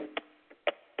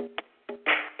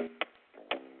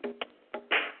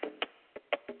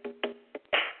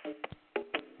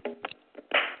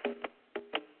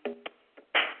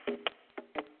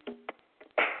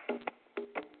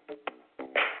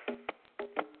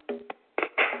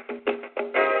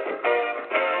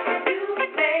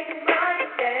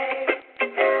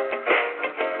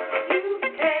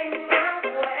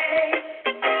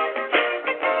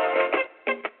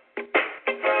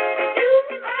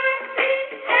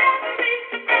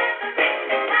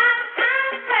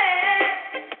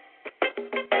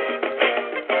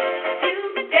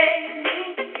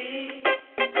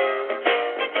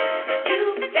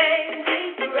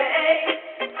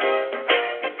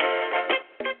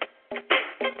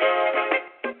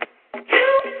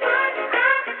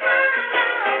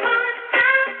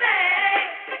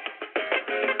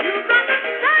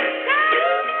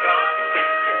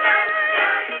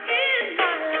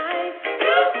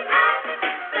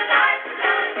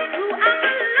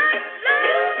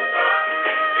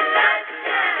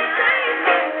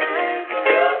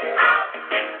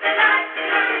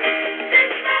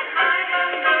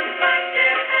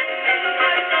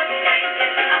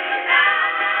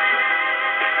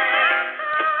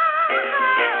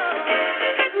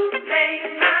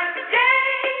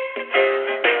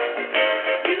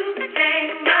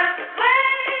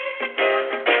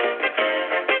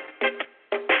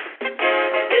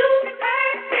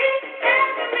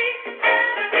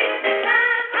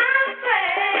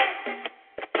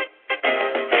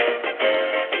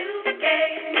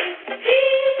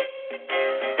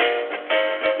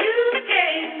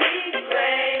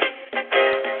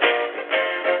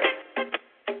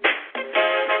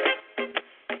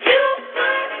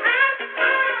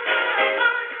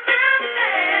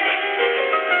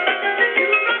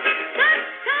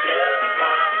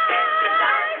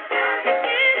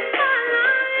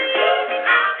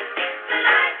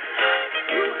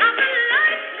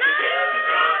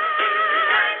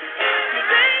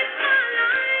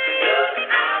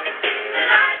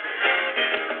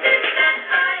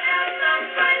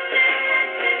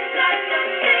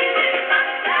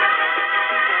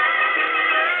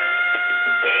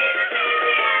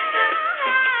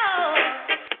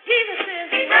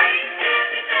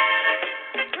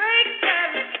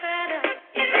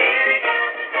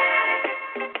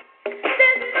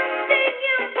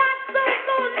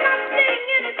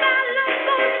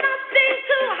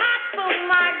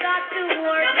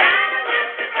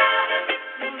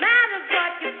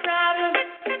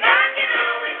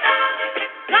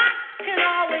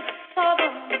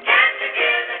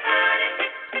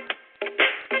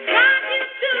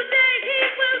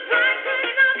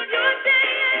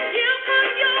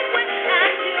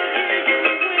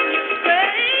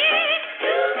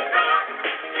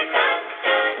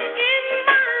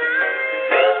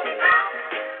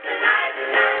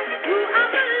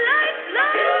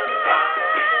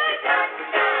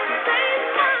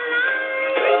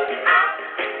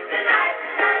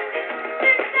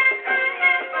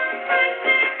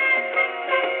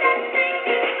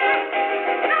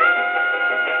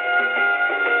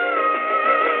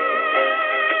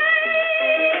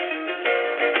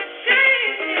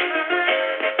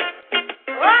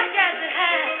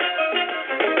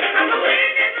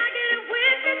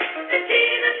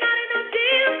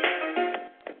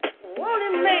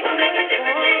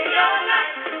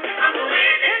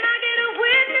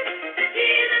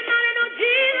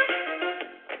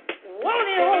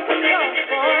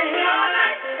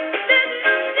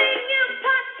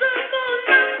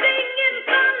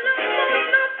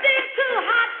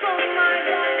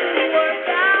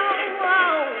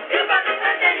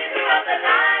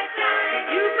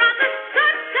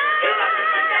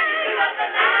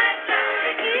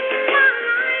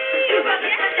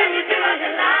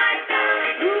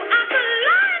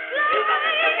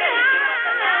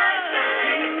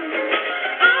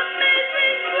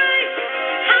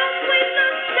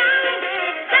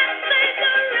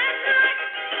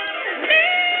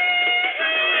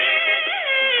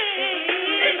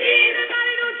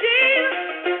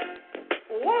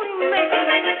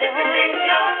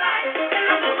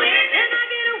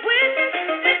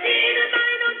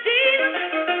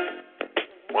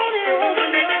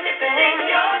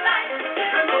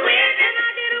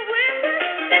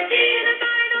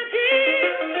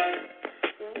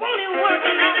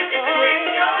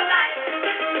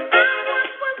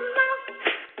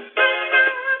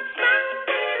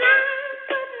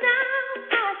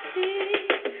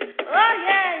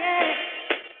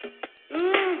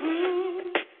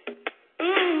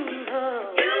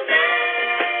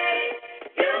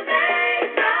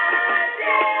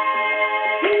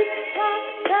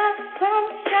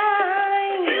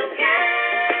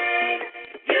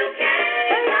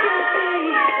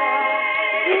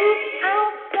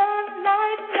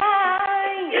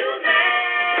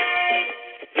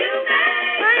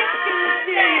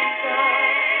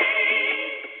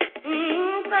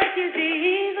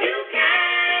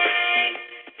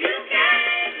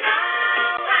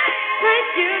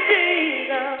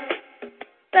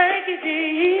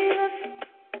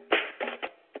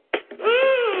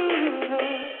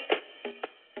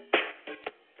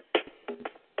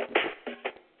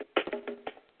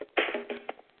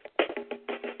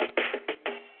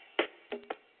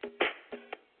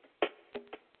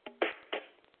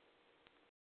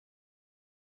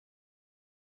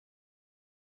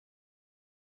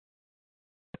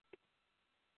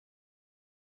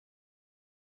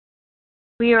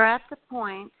 We are at the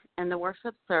point in the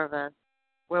worship service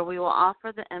where we will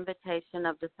offer the invitation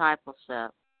of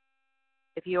discipleship.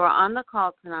 If you are on the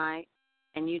call tonight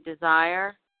and you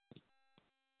desire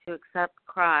to accept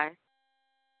Christ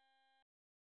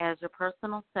as your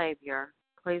personal Savior,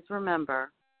 please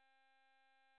remember,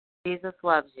 Jesus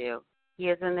loves you. He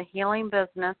is in the healing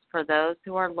business for those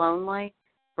who are lonely,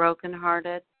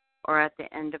 brokenhearted, or at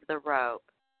the end of the rope.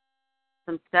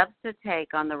 Some steps to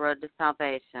take on the road to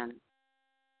salvation.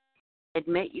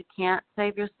 Admit you can't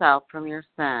save yourself from your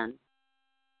sin.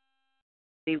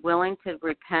 Be willing to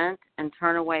repent and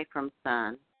turn away from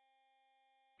sin.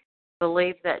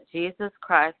 Believe that Jesus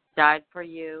Christ died for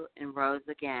you and rose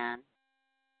again.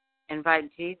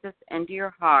 Invite Jesus into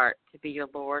your heart to be your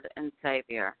Lord and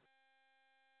Savior.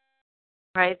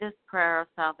 Pray this prayer of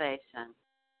salvation.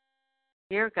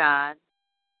 Dear God,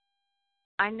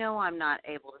 I know I'm not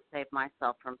able to save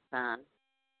myself from sin.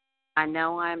 I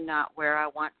know I am not where I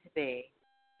want to be,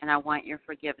 and I want your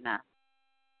forgiveness.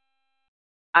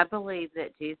 I believe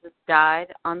that Jesus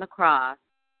died on the cross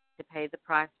to pay the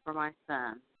price for my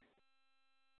sins.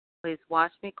 Please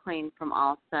wash me clean from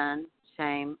all sin,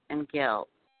 shame, and guilt.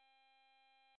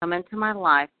 Come into my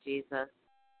life, Jesus,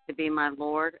 to be my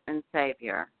Lord and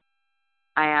Savior.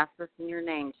 I ask this in your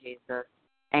name, Jesus.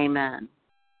 Amen.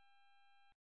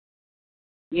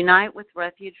 Unite with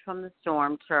Refuge from the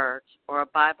Storm Church or a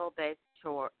Bible-based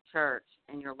church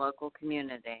in your local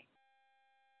community.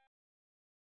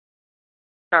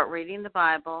 Start reading the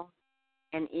Bible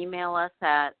and email us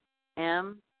at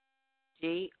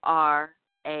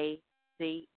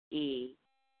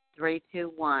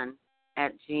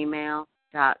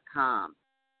mgrace321@gmail.com.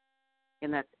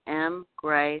 And that's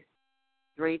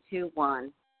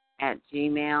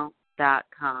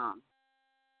mgrace321@gmail.com.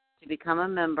 To become a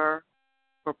member,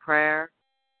 for prayer,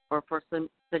 or for some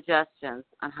suggestions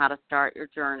on how to start your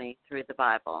journey through the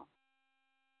Bible.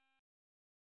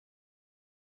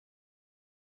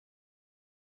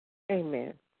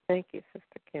 Amen. Thank you,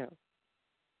 Sister Kim.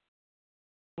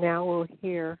 Now we'll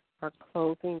hear our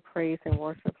closing praise and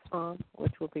worship song,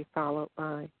 which will be followed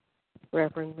by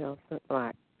Reverend Millicent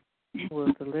Black, who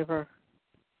will deliver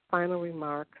final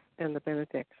remarks and the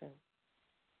benediction.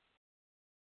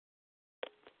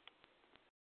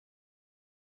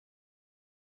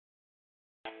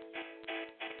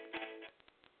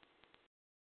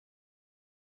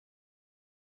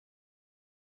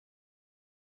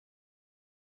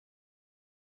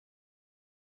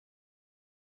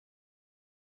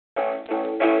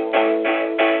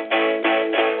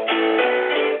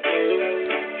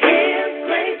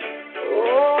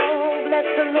 Oh, bless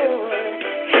the Lord.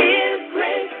 His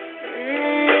grace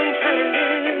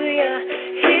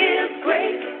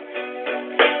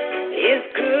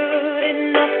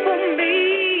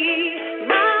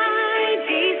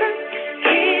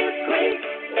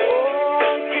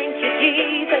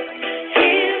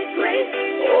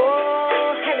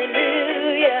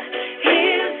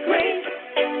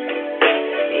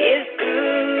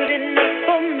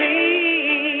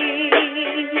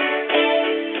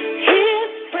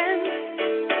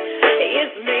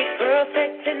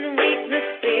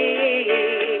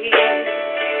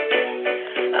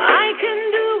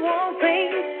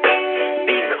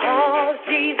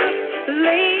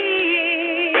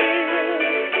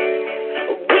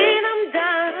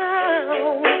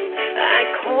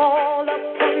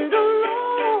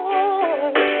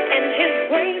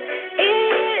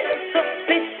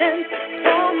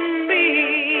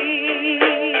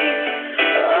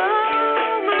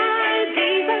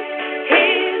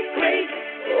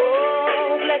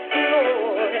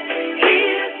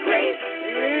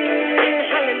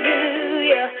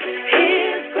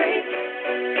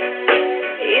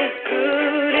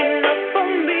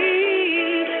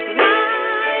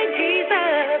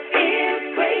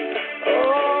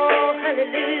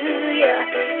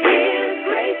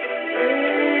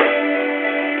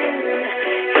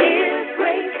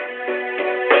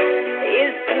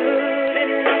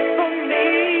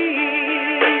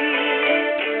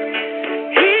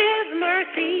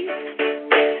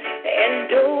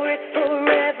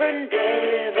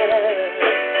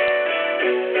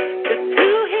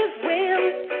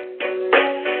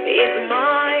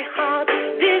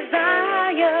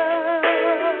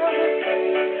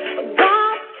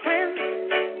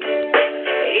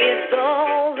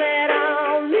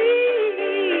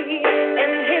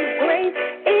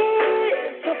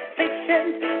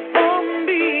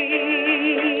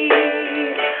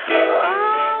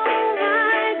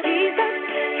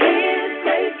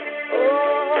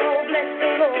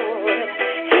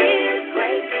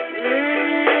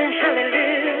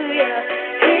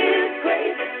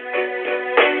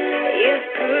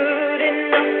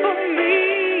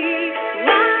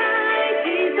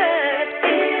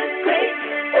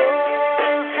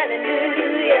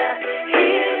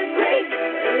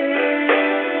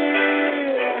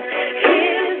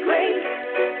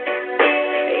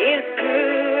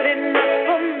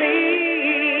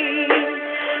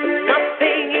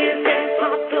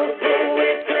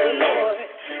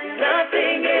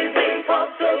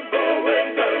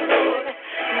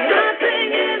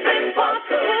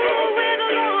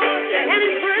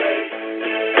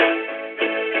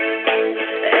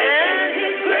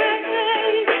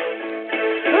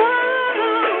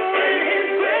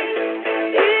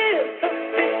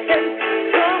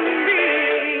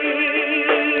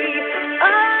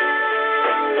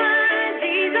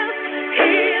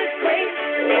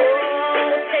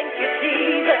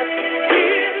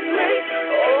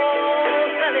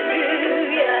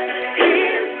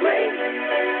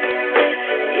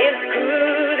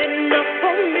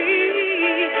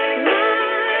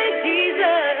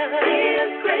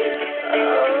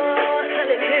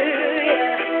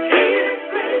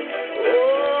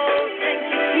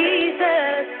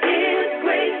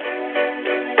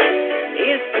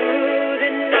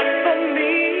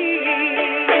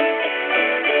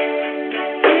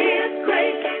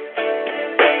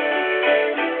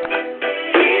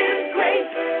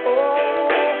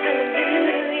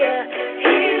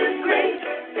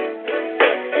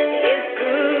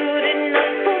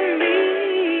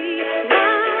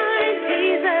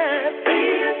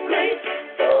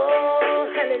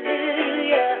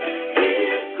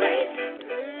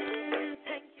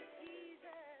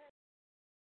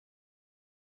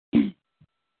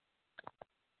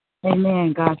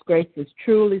Amen. God's grace is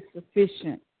truly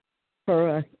sufficient for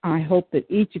us. I hope that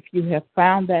each of you have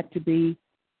found that to be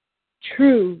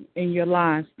true in your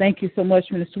lives. Thank you so much,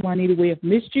 Minister Juanita. We have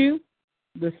missed you.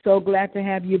 We're so glad to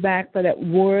have you back for that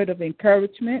word of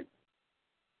encouragement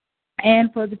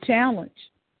and for the challenge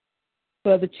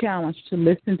to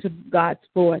listen to God's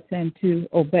voice and to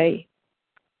obey.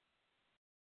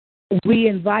 We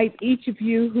invite each of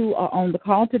you who are on the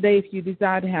call today, if you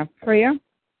desire to have prayer,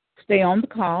 stay on the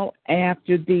call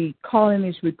after the calling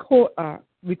is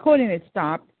recording is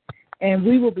stopped, and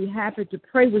we will be happy to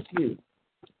pray with you.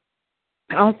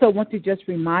 I also want to just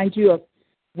remind you of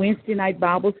Wednesday night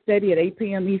Bible study at 8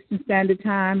 p.m. Eastern Standard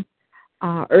Time.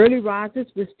 Early risers,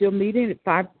 we're still meeting at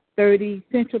 5:30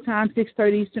 Central Time,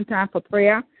 6:30 Eastern Time for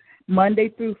prayer, Monday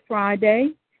through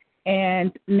Friday.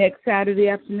 And next Saturday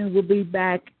afternoon, we'll be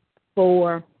back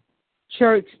for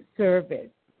church service.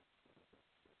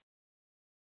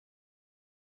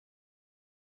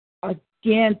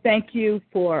 Again, thank you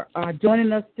for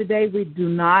joining us today. We do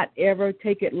not ever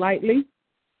take it lightly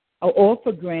or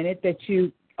for granted that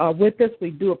you are with us. We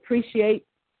do appreciate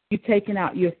you taking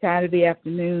out your Saturday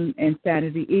afternoon and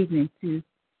Saturday evening to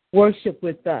worship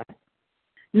with us.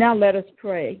 Now let us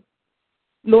pray.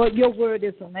 Lord, your word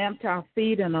is a lamp to our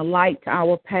feet and a light to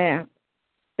our path.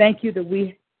 Thank you that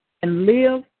we can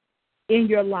live in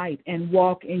your light and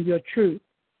walk in your truth.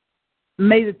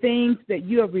 May the things that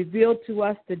you have revealed to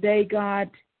us today, God,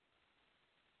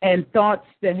 and thoughts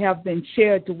that have been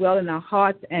shared dwell in our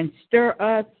hearts and stir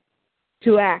us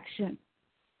to action.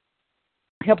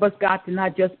 Help us, God, to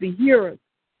not just be hearers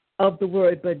of the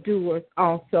word, but doers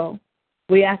also.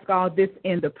 We ask all this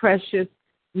in the precious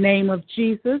name of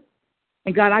Jesus.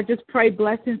 And God, I just pray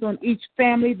blessings on each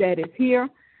family that is here.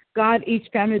 God, each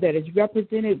family that is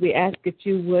represented, we ask that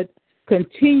you would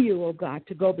continue, oh God,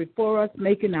 to go before us,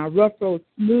 making our rough roads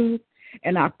smooth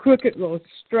and our crooked roads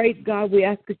straight. God, we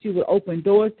ask that you would open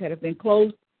doors that have been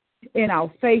closed in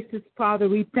our faces. Father,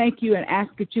 we thank you and ask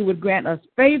that you would grant us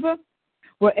favor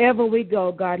wherever we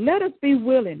go. God, let us be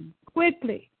willing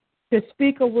quickly to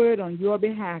speak a word on your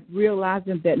behalf,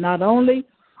 realizing that not only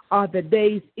are the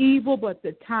days evil, but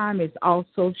the time is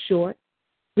also short.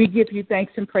 We give you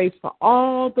thanks and praise for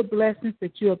all the blessings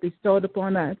that you have bestowed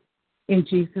upon us. In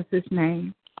Jesus'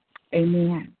 name,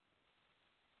 amen.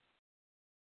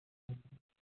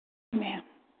 Amen.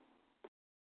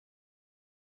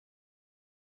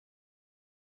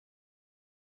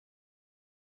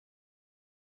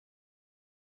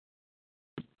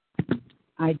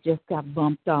 I just got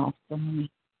bumped off, so I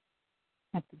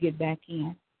have to get back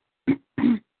in.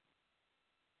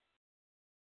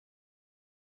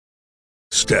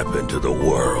 Step into the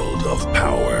world of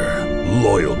power,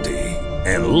 loyalty,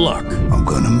 and luck. I'm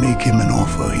gonna make him an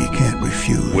offer he can't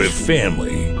refuse. With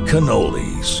family,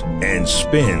 cannolis, and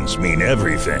spins mean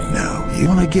everything. Now, you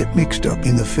wanna get mixed up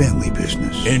in the family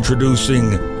business.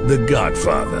 Introducing The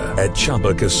Godfather at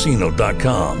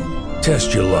ChumbaCasino.com.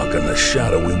 Test your luck in the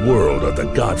shadowy world of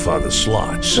The Godfather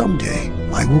slot. Someday,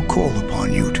 I will call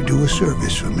upon you to do a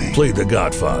service for me. Play The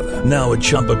Godfather, now at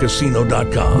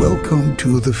ChumbaCasino.com. Welcome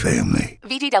to the family.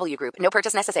 VGW Group. No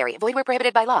purchase necessary. Void where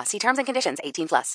prohibited by law. See terms and conditions. 18+.